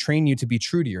to train you to be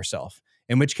true to yourself?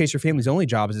 In which case, your family's only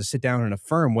job is to sit down and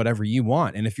affirm whatever you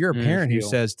want. And if you're a parent who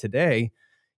says today,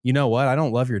 you know what, I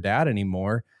don't love your dad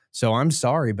anymore, so I'm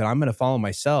sorry, but I'm going to follow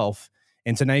myself.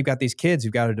 And so now you've got these kids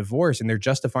who've got a divorce, and they're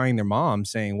justifying their mom,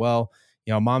 saying, well,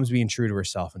 you know, mom's being true to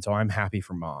herself, and so I'm happy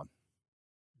for mom.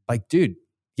 Like, dude,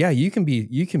 yeah, you can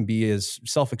be as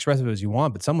self-expressive as you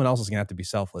want, but someone else is going to have to be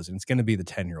selfless, and it's going to be the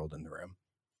 10-year-old in the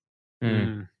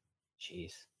room.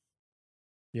 Jeez.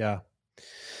 Yeah.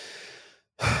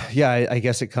 Yeah, I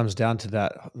guess it comes down to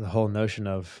the whole notion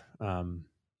of, I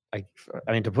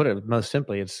mean, to put it most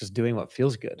simply, it's just doing what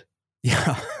feels good.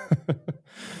 Yeah.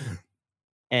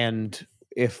 and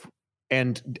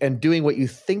doing what you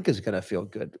think is going to feel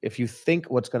good. If you think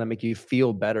what's going to make you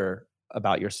feel better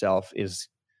about yourself is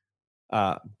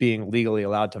being legally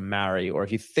allowed to marry, or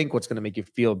if you think what's going to make you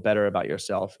feel better about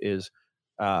yourself is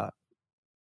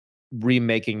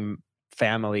remaking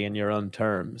family in your own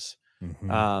terms,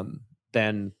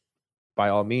 then by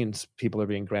all means, people are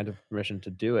being granted permission to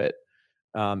do it.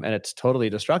 And it's totally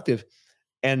destructive.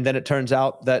 And then it turns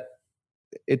out that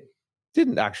it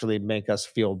didn't actually make us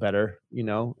feel better, you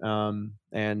know,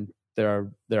 and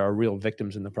there are real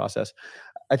victims in the process.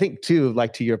 I think too,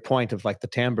 like to your point of like the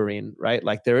tambourine, right?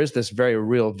 Like there is this very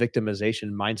real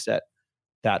victimization mindset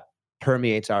that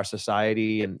permeates our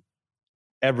society, and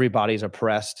everybody's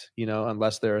oppressed, you know,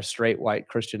 unless they're a straight white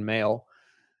Christian male.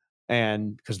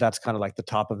 And because that's kind of like the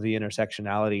top of the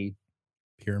intersectionality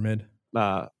pyramid.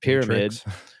 I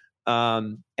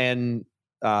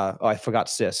forgot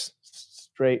cis,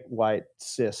 straight white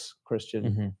cis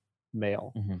Christian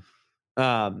male.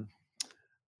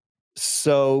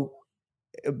 So,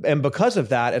 and because of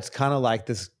that, it's kind of like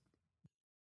this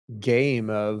game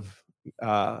of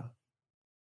how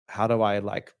do I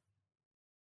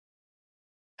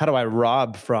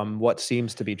rob from what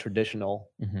seems to be traditional,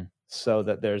 so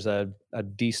that there's a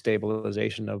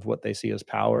destabilization of what they see as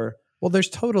power. Well, there's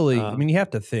totally, I mean, you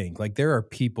have to think, like there are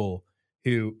people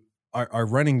who are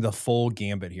running the full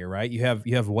gambit here, right? You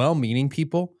have well-meaning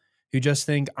people who just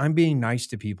think, I'm being nice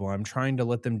to people. I'm trying to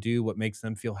let them do what makes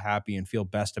them feel happy and feel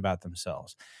best about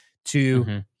themselves.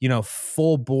 To, you know,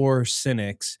 full-bore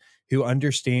cynics who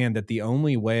understand that the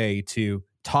only way to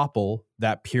topple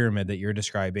that pyramid that you're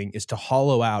describing is to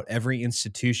hollow out every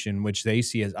institution which they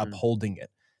see as upholding it.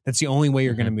 That's the only way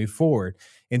you're going to move forward.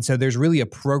 And so there's really a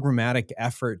programmatic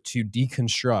effort to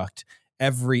deconstruct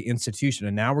every institution.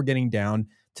 And now we're getting down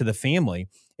to the family,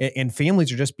 and families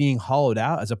are just being hollowed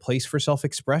out as a place for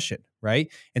self-expression,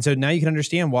 right? And so now you can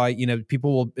understand why, you know,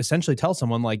 people will essentially tell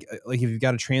someone like if you've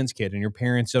got a trans kid and your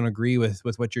parents don't agree with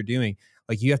what you're doing,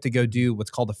 like you have to go do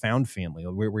what's called a found family,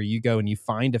 where you go and you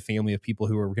find a family of people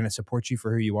who are going to support you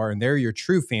for who you are, and they're your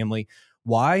true family.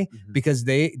 Why? Because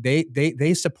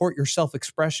they support your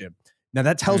self-expression. Now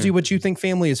that tells you what you think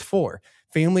family is for.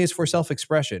 Family is for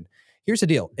self-expression. Here's the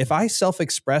deal. If I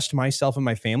self-expressed myself and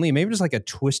my family, maybe just like a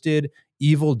twisted,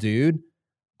 evil dude,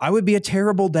 I would be a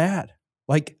terrible dad.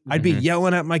 Like I'd be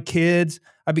yelling at my kids.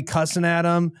 I'd be cussing at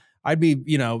them. I'd be,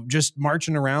 you know, just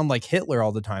marching around like Hitler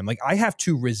all the time. Like I have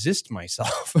to resist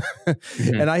myself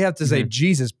and I have to say,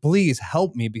 Jesus, please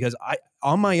help me, because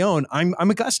on my own, I'm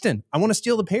Augustine. I want to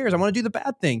steal the pears. I want to do the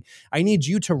bad thing. I need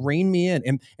you to rein me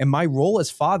in. And my role as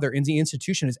father in the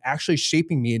institution is actually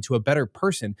shaping me into a better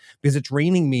person because it's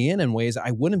reining me in ways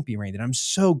I wouldn't be reined in. I'm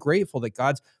so grateful that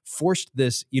God's forced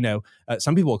this,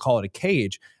 some people will call it a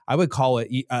cage. I would call it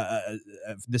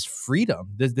this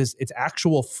freedom. It's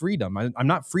actual freedom. I'm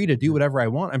not free to do whatever I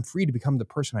want. I'm free to become the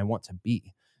person I want to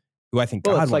be, who I think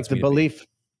God wants me to be. It's like the belief,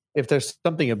 if there's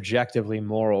something objectively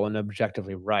moral and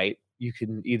objectively right, you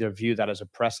can either view that as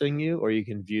oppressing you or you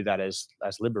can view that as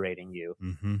liberating you.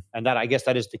 Mm-hmm. And that, I guess,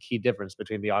 that is the key difference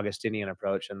between the Augustinian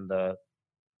approach and the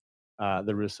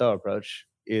Rousseau approach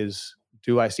is,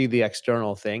 do I see the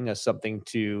external thing as something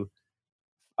to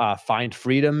find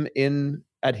freedom in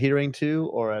adhering to,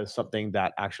 or as something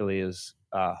that actually is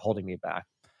holding me back?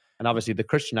 And obviously the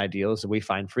Christian ideal is that we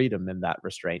find freedom in that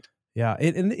restraint. Yeah.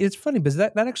 And it's funny because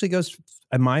that actually goes,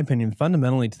 in my opinion,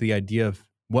 fundamentally to the idea of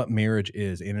what marriage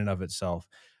is in and of itself.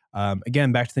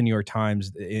 Again, back to the New York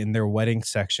Times, in their wedding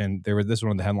section, this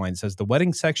one of the headlines says, the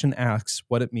wedding section asks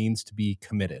what it means to be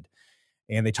committed.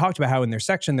 And they talked about how in their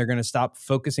section, they're going to stop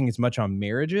focusing as much on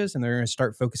marriages and they're going to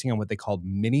start focusing on what they called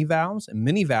mini vows. And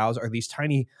mini vows are these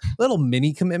tiny little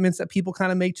mini commitments that people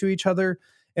kind of make to each other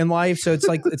in life. So it's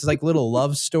like little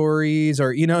love stories,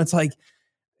 or, it's like,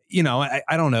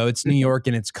 I don't know, it's New York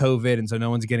and it's COVID. And so no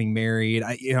one's getting married,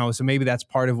 so maybe that's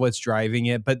part of what's driving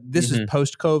it. But this is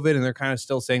post-COVID and they're kind of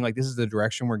still saying like, this is the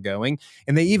direction we're going.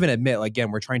 And they even admit, like, again,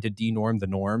 we're trying to denorm the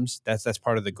norms. That's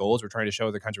part of the goals. We're trying to show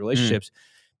other kinds of relationships.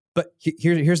 But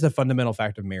here's the fundamental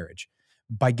fact of marriage.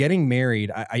 By getting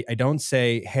married, I don't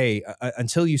say, hey,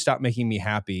 until you stop making me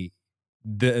happy,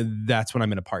 that's when I'm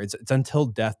going to part. It's until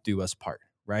death do us part,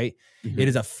 right? It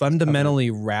is a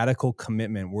fundamentally radical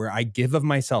commitment where I give of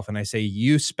myself and I say,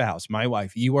 you spouse, my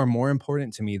wife, you are more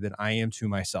important to me than I am to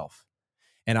myself.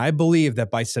 And I believe that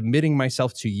by submitting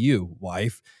myself to you,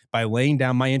 wife, by laying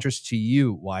down my interests to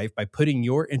you, wife, by putting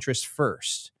your interests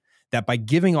first, that by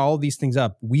giving all of these things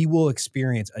up, we will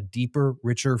experience a deeper,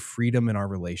 richer freedom in our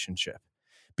relationship.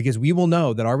 Because we will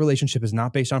know that our relationship is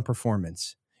not based on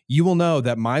performance. You will know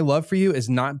that my love for you is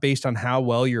not based on how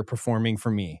well you're performing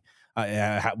for me.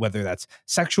 Whether that's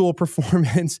sexual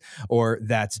performance or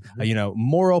that's,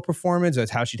 moral performance,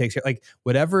 that's how she takes care, like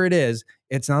whatever it is,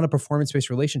 it's not a performance-based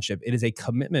relationship. It is a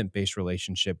commitment-based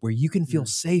relationship where you can feel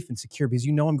safe and secure because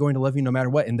I'm going to love you no matter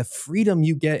what. And the freedom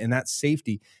you get in that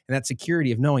safety and that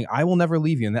security of knowing I will never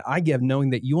leave you and that I give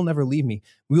knowing that you will never leave me,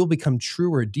 we will become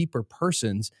truer, deeper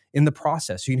persons in the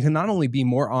process. So you can not only be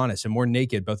more honest and more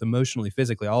naked, both emotionally,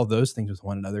 physically, all of those things with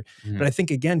one another, but I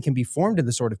think, again, can be formed into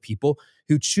the sort of people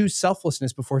who choose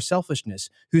selflessness before selfishness,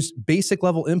 whose basic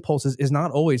level impulses is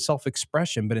not always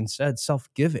self-expression, but instead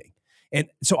self-giving. And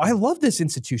so I love this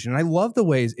institution. And I love the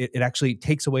ways it actually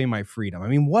takes away my freedom. I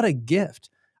mean, what a gift.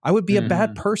 I would be a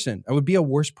bad person. I would be a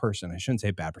worse person. I shouldn't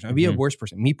say bad person. I'd be a worse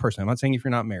person. Me personally, I'm not saying if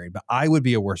you're not married, but I would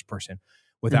be a worse person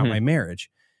without my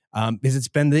marriage. Because it's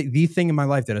been the thing in my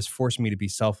life that has forced me to be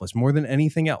selfless more than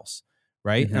anything else.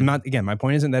 Right. I'm not, again, my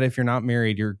point isn't that if you're not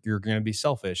married, you're going to be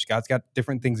selfish. God's got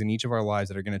different things in each of our lives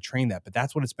that are going to train that. But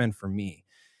that's what it's been for me.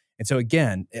 And so,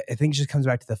 again, I think it just comes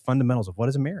back to the fundamentals of what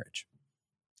is a marriage.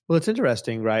 Well, it's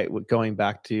interesting, right? Going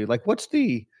back to like, what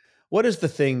is the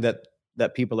thing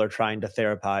that people are trying to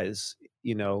therapize,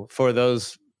 for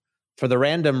the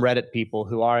random Reddit people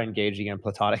who are engaging in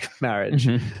platonic marriage,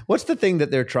 what's the thing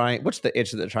that what's the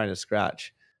itch that they're trying to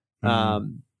scratch?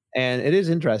 And it is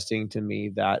interesting to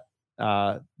me that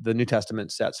the New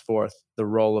Testament sets forth the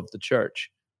role of the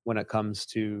church when it comes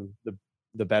to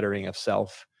the bettering of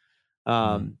self.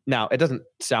 Now, it doesn't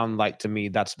sound like to me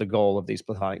that's the goal of these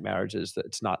platonic marriages, that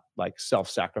it's not like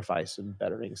self-sacrifice and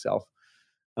bettering self.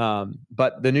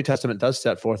 But the New Testament does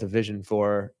set forth a vision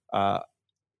for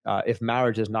if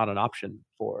marriage is not an option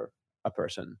for a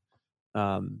person,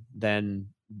 then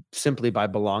simply by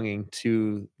belonging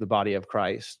to the body of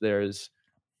Christ, there's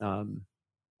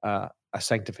a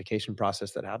sanctification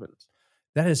process that happens.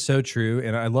 That is so true.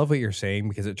 And I love what you're saying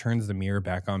because it turns the mirror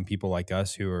back on people like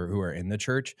us who are in the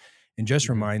church and just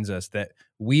reminds us that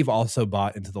we've also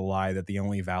bought into the lie that the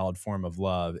only valid form of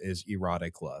love is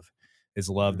erotic love, is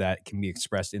love that can be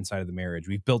expressed inside of the marriage.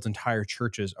 We've built entire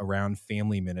churches around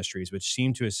family ministries, which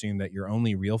seem to assume that your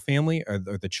only real family are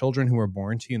the children who are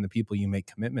born to you and the people you make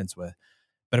commitments with.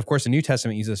 But of course, the New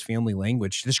Testament uses family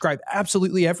language to describe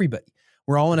absolutely everybody.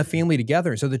 We're all in a family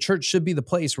together. So the church should be the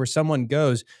place where someone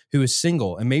goes who is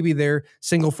single, and maybe they're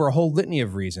single for a whole litany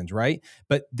of reasons, right?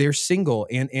 But they're single,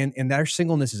 and their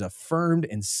singleness is affirmed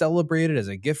and celebrated as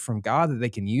a gift from God that they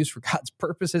can use for God's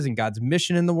purposes and God's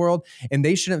mission in the world. And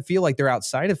they shouldn't feel like they're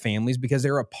outside of families because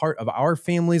they're a part of our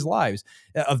family's lives,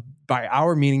 by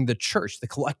our meaning the church, the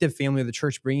collective family of the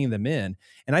church, bringing them in.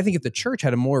 And I think if the church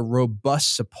had a more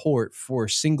robust support for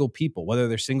single people, whether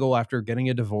they're single after getting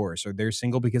a divorce, or they're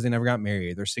single because they never got married,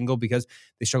 they're single because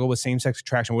they struggle with same-sex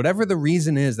attraction, whatever the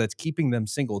reason is that's keeping them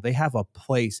single, they have a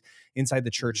place inside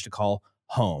the church to call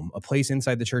home, a place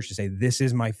inside the church to say, this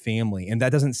is my family. And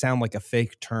that doesn't sound like a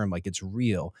fake term, like it's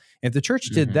real. And if the church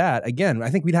did that, again, I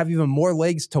think we'd have even more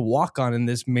legs to walk on in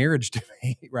this marriage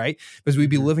debate, right? Because we'd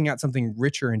be living out something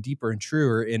richer and deeper and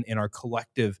truer in our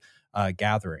collective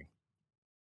gathering.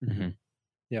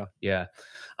 Yeah.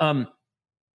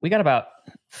 We got about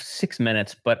 6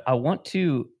 minutes, but I want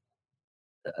to,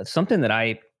 something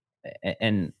that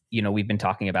we've been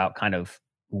talking about kind of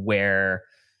where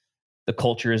the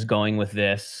culture is going with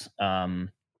this.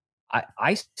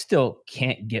 I still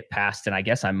can't get past, and I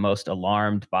guess I'm most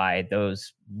alarmed by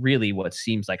those really what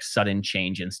seems like sudden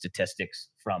change in statistics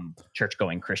from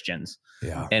church-going Christians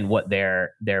and what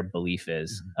their belief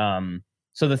is.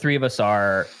 So the three of us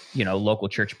are, local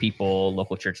church people,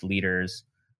 local church leaders.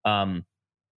 I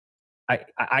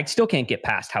still can't get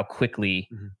past how quickly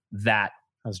that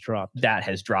has dropped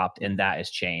and that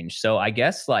has changed. So I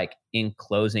guess, like, in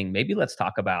closing, maybe let's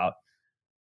talk about,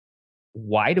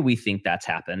 why do we think that's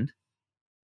happened?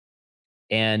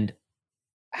 And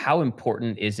how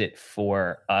important is it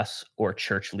for us or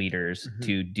church leaders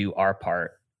to do our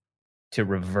part to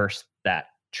reverse that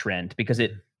trend? Because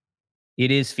it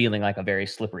is feeling like a very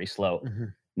slippery slope,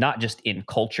 not just in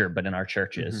culture, but in our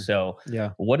churches. So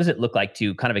what does it look like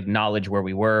to kind of acknowledge where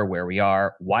we were, where we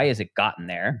are? Why has it gotten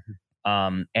there?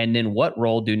 And then what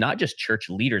role do not just church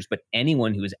leaders, but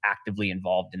anyone who is actively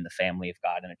involved in the family of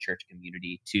God in a church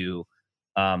community to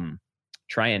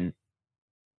try and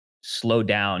slow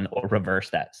down or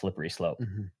reverse that slippery slope?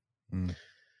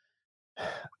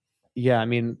 Yeah, I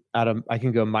mean, Adam, I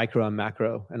can go micro and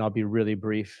macro, and I'll be really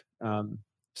brief.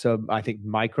 So I think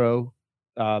micro,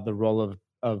 the role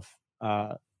of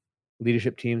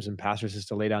leadership teams and pastors is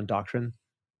to lay down doctrine.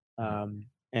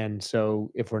 And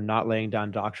so if we're not laying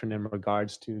down doctrine in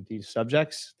regards to these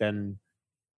subjects, then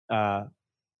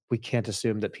we can't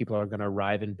assume that people are going to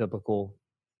arrive in biblical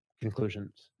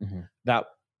conclusions. That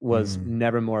was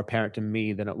never more apparent to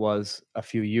me than it was a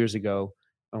few years ago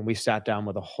when we sat down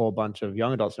with a whole bunch of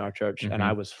young adults in our church, and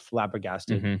I was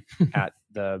flabbergasted at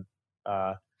the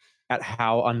at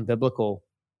how unbiblical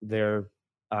their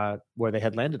where they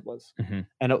had landed was.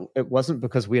 And it wasn't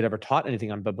because we had ever taught anything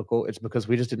unbiblical. It's because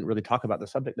we just didn't really talk about the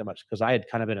subject that much, because I had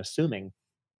kind of been assuming.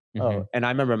 And I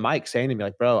remember Mike saying to me,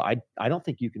 like, bro, I don't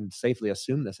think you can safely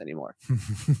assume this anymore.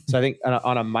 So I think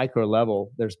on a micro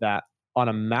level, there's that. On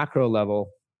a macro level,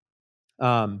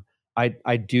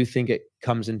 I do think it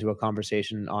comes into a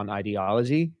conversation on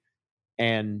ideology.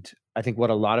 And I think what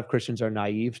a lot of Christians are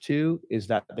naive to is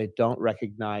that they don't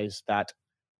recognize that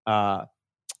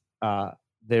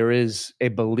there is a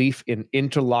belief in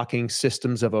interlocking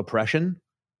systems of oppression,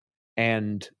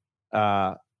 and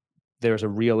there's a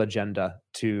real agenda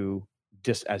to,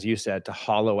 just as you said, to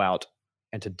hollow out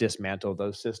and to dismantle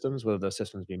those systems, whether those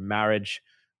systems be marriage,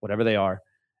 whatever they are,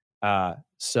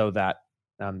 so that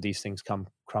these things come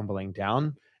crumbling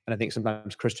down. And I think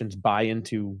sometimes Christians buy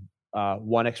into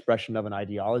one expression of an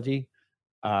ideology,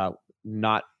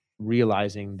 not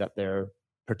realizing that they're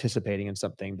participating in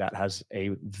something that has a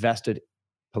vested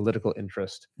political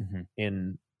interest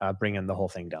in bringing the whole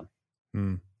thing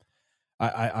down.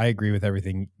 I agree with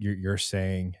everything you're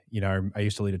saying. I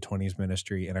used to lead a 20s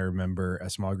ministry, and I remember a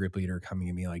small group leader coming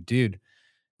to me like, dude,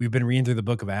 we've been reading through the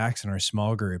book of Acts in our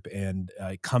small group, and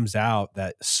it comes out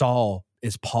that Saul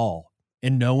is Paul.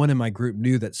 And no one in my group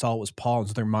knew that Saul was Paul. And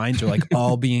so their minds are like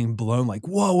all being blown, like,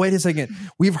 whoa, wait a second.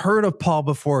 We've heard of Paul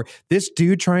before. This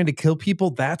dude trying to kill people,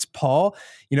 that's Paul.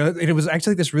 And it was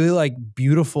actually this really like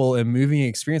beautiful and moving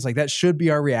experience. Like that should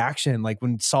be our reaction. Like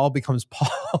when Saul becomes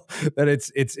Paul, that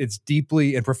it's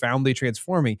deeply and profoundly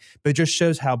transforming, but it just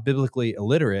shows how biblically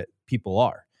illiterate people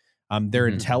are. They're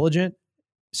intelligent,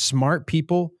 smart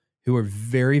people who are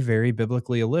very, very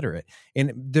biblically illiterate.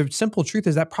 And the simple truth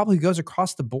is that probably goes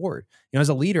across the board. As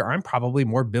a leader, I'm probably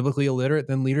more biblically illiterate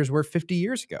than leaders were 50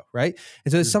 years ago, right?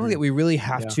 And so it's something that we really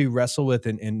have to wrestle with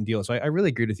and deal with. So I really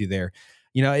agree with you there.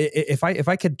 If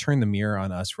I could turn the mirror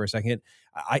on us for a second,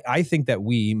 I think that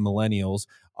we millennials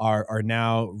are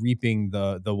now reaping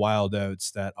the wild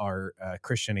oats that our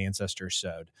Christian ancestors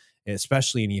sowed,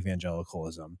 especially in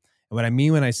evangelicalism. And what I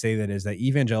mean when I say that is that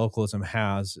evangelicalism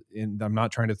has, and I'm not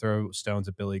trying to throw stones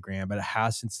at Billy Graham, but it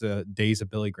has since the days of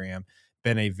Billy Graham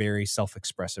been a very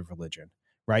self-expressive religion,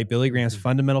 right? Billy Graham's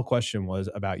fundamental question was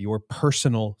about your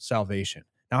personal salvation.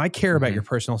 Now, I care about your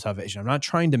personal salvation. I'm not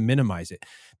trying to minimize it,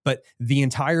 but the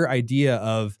entire idea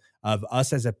of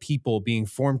us as a people being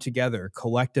formed together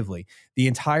collectively, the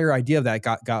entire idea of that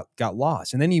got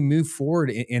lost. And then you move forward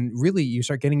and really you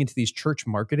start getting into these church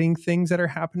marketing things that are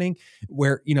happening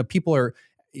where, people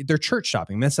they're church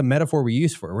shopping. That's a metaphor we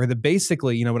use for it, where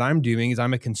basically, what I'm doing is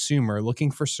I'm a consumer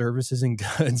looking for services and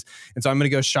goods. And so I'm going to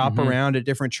go shop around at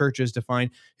different churches to find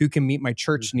who can meet my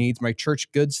church needs, my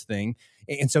church goods thing.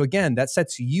 And so again, that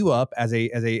sets you up as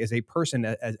a person,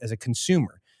 as a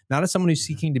consumer, not as someone who's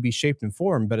seeking to be shaped and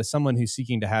formed, but as someone who's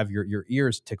seeking to have your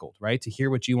ears tickled, right? To hear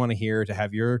what you want to hear, to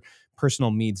have your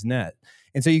personal needs met.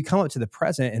 And so you come up to the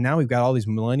present, and now we've got all these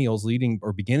millennials leading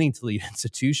or beginning to lead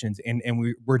institutions.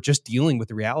 And we're just dealing with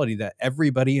the reality that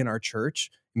everybody in our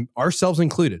church, ourselves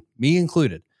included, me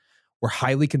included, we're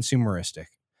highly consumeristic.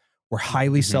 We're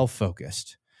highly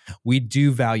self-focused. We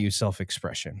do value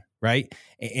self-expression, right?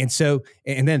 And so,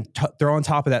 and then throw on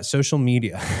top of that social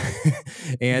media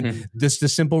and the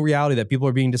simple reality that people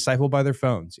are being discipled by their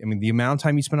phones. I mean, the amount of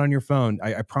time you spend on your phone,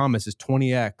 I promise, is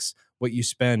 20x what you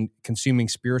spend consuming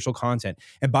spiritual content.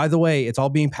 And by the way, it's all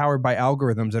being powered by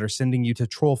algorithms that are sending you to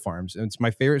troll farms. And it's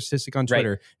my favorite statistic on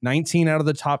Twitter. Right. 19 out of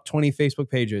the top 20 Facebook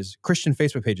pages, Christian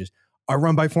Facebook pages, are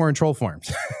run by foreign troll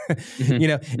farms.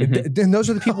 Then those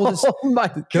are the people. Those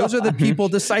are the people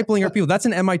discipling our people. That's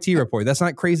an MIT report. That's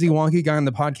not crazy wonky guy on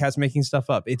the podcast making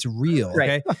stuff up. It's real.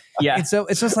 Right. Okay. Yeah. And so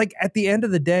it's just like at the end of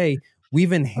the day,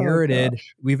 we've inherited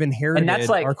and that's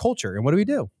like, our culture. And what do we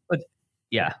do?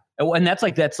 Yeah. And that's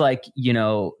like the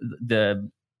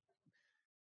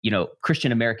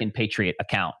Christian American Patriot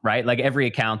account, right? Like every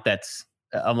account that's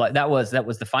like that was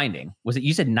the finding. Was it,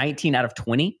 you said 19 out of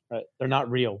 20? Right. They're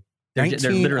not real. 19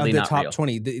 they're literally of the not top real.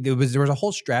 20. There was a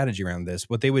whole strategy around this.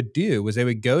 What they would do was they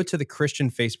would go to the Christian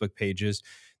Facebook pages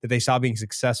that they saw being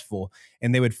successful,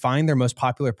 and they would find their most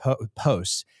popular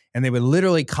posts, and they would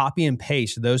literally copy and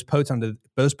paste those posts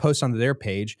onto their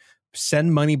page,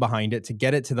 send money behind it to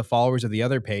get it to the followers of the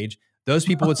other page. Those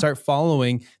people would start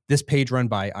following this page run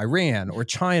by Iran or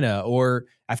China or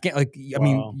Afghanistan. I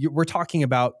mean, we're talking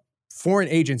about foreign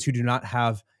agents who do not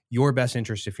have your best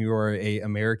interest if you are a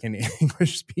American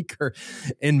English speaker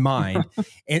in mind.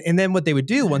 And then what they would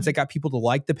do once they got people to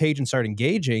like the page and start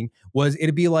engaging was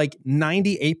it'd be like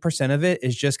 98% of it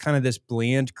is just kind of this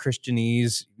bland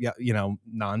Christianese,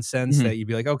 nonsense that you'd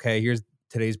be like, okay, here's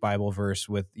today's Bible verse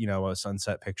with, a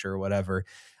sunset picture or whatever.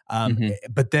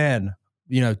 But then,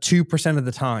 2% of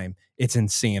the time it's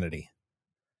insanity.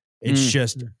 It's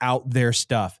just out there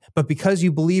stuff. But because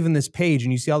you believe in this page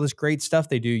and you see all this great stuff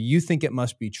they do, you think it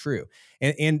must be true.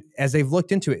 And as they've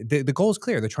looked into it, the goal is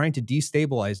clear. They're trying to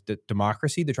destabilize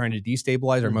democracy. They're trying to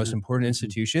destabilize our most important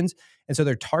institutions. And so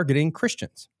they're targeting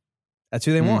Christians. That's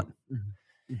who they want.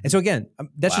 And so again,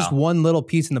 that's just one little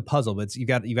piece in the puzzle. But you've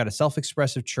got a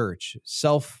self-expressive church,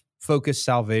 self-focused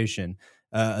salvation,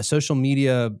 a social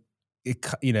media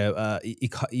ecologies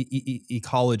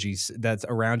that's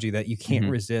around you that you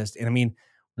can't resist. And I mean,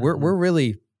 we're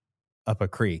really up a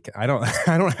creek. I don't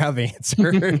have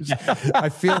answers. I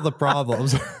feel the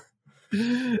problems.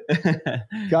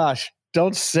 Gosh,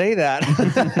 don't say that.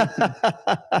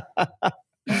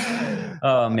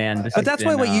 Oh man. But that's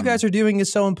why what you guys are doing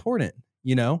is so important.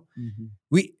 The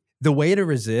way to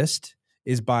resist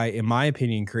is by, in my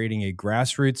opinion, creating a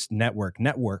grassroots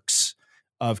networks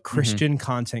of Christian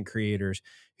content creators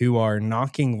who are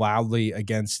knocking loudly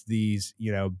against these,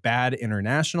 bad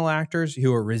international actors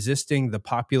who are resisting the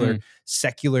popular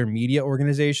secular media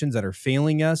organizations that are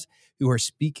failing us, who are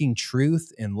speaking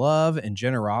truth and love and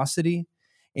generosity.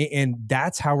 And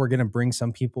that's how we're going to bring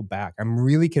some people back. I'm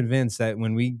really convinced that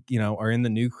when we, are in the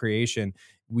new creation,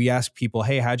 we ask people,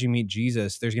 hey, how'd you meet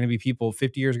Jesus? There's going to be people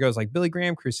 50 years ago, it's like Billy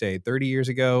Graham Crusade, 30 years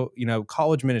ago,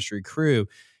 college ministry, Crew.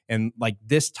 And like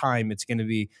this time it's going to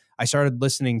be, I started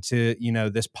listening to,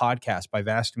 this podcast by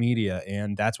Vast Media,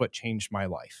 and that's what changed my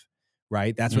life,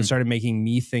 right? That's what started making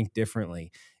me think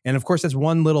differently. And of course, that's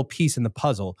one little piece in the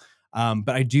puzzle.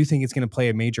 But I do think it's going to play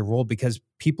a major role because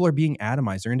people are being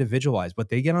atomized, they're individualized. What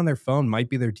they get on their phone might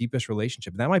be their deepest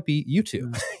relationship. That might be you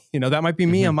two, that might be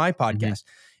me on my podcast.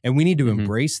 And we need to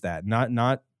embrace that,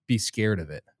 not be scared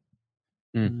of it.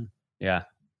 Yeah,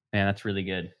 man, that's really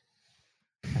good.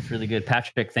 That's really good.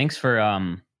 Patrick, thanks for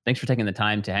taking the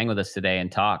time to hang with us today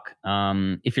and talk.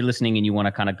 If you're listening and you want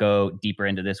to kind of go deeper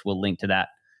into this, we'll link to that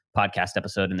podcast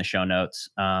episode in the show notes.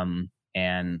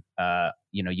 And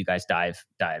you guys dive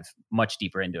much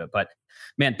deeper into it. But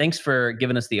man, thanks for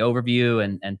giving us the overview,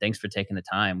 and thanks for taking the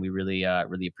time. We really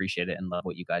appreciate it and love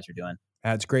what you guys are doing.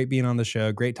 It's great being on the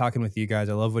show. Great talking with you guys.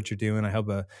 I love what you're doing. I hope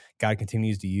God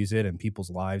continues to use it in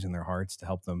people's lives and their hearts to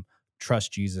help them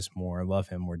trust Jesus more, love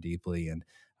him more deeply. And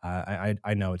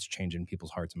I know it's changing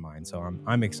people's hearts and minds. So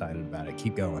I'm excited about it.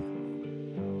 Keep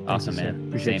going. Awesome,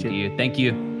 man. Same to you. Thank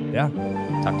you. Yeah.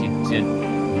 Talk to you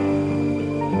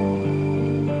soon.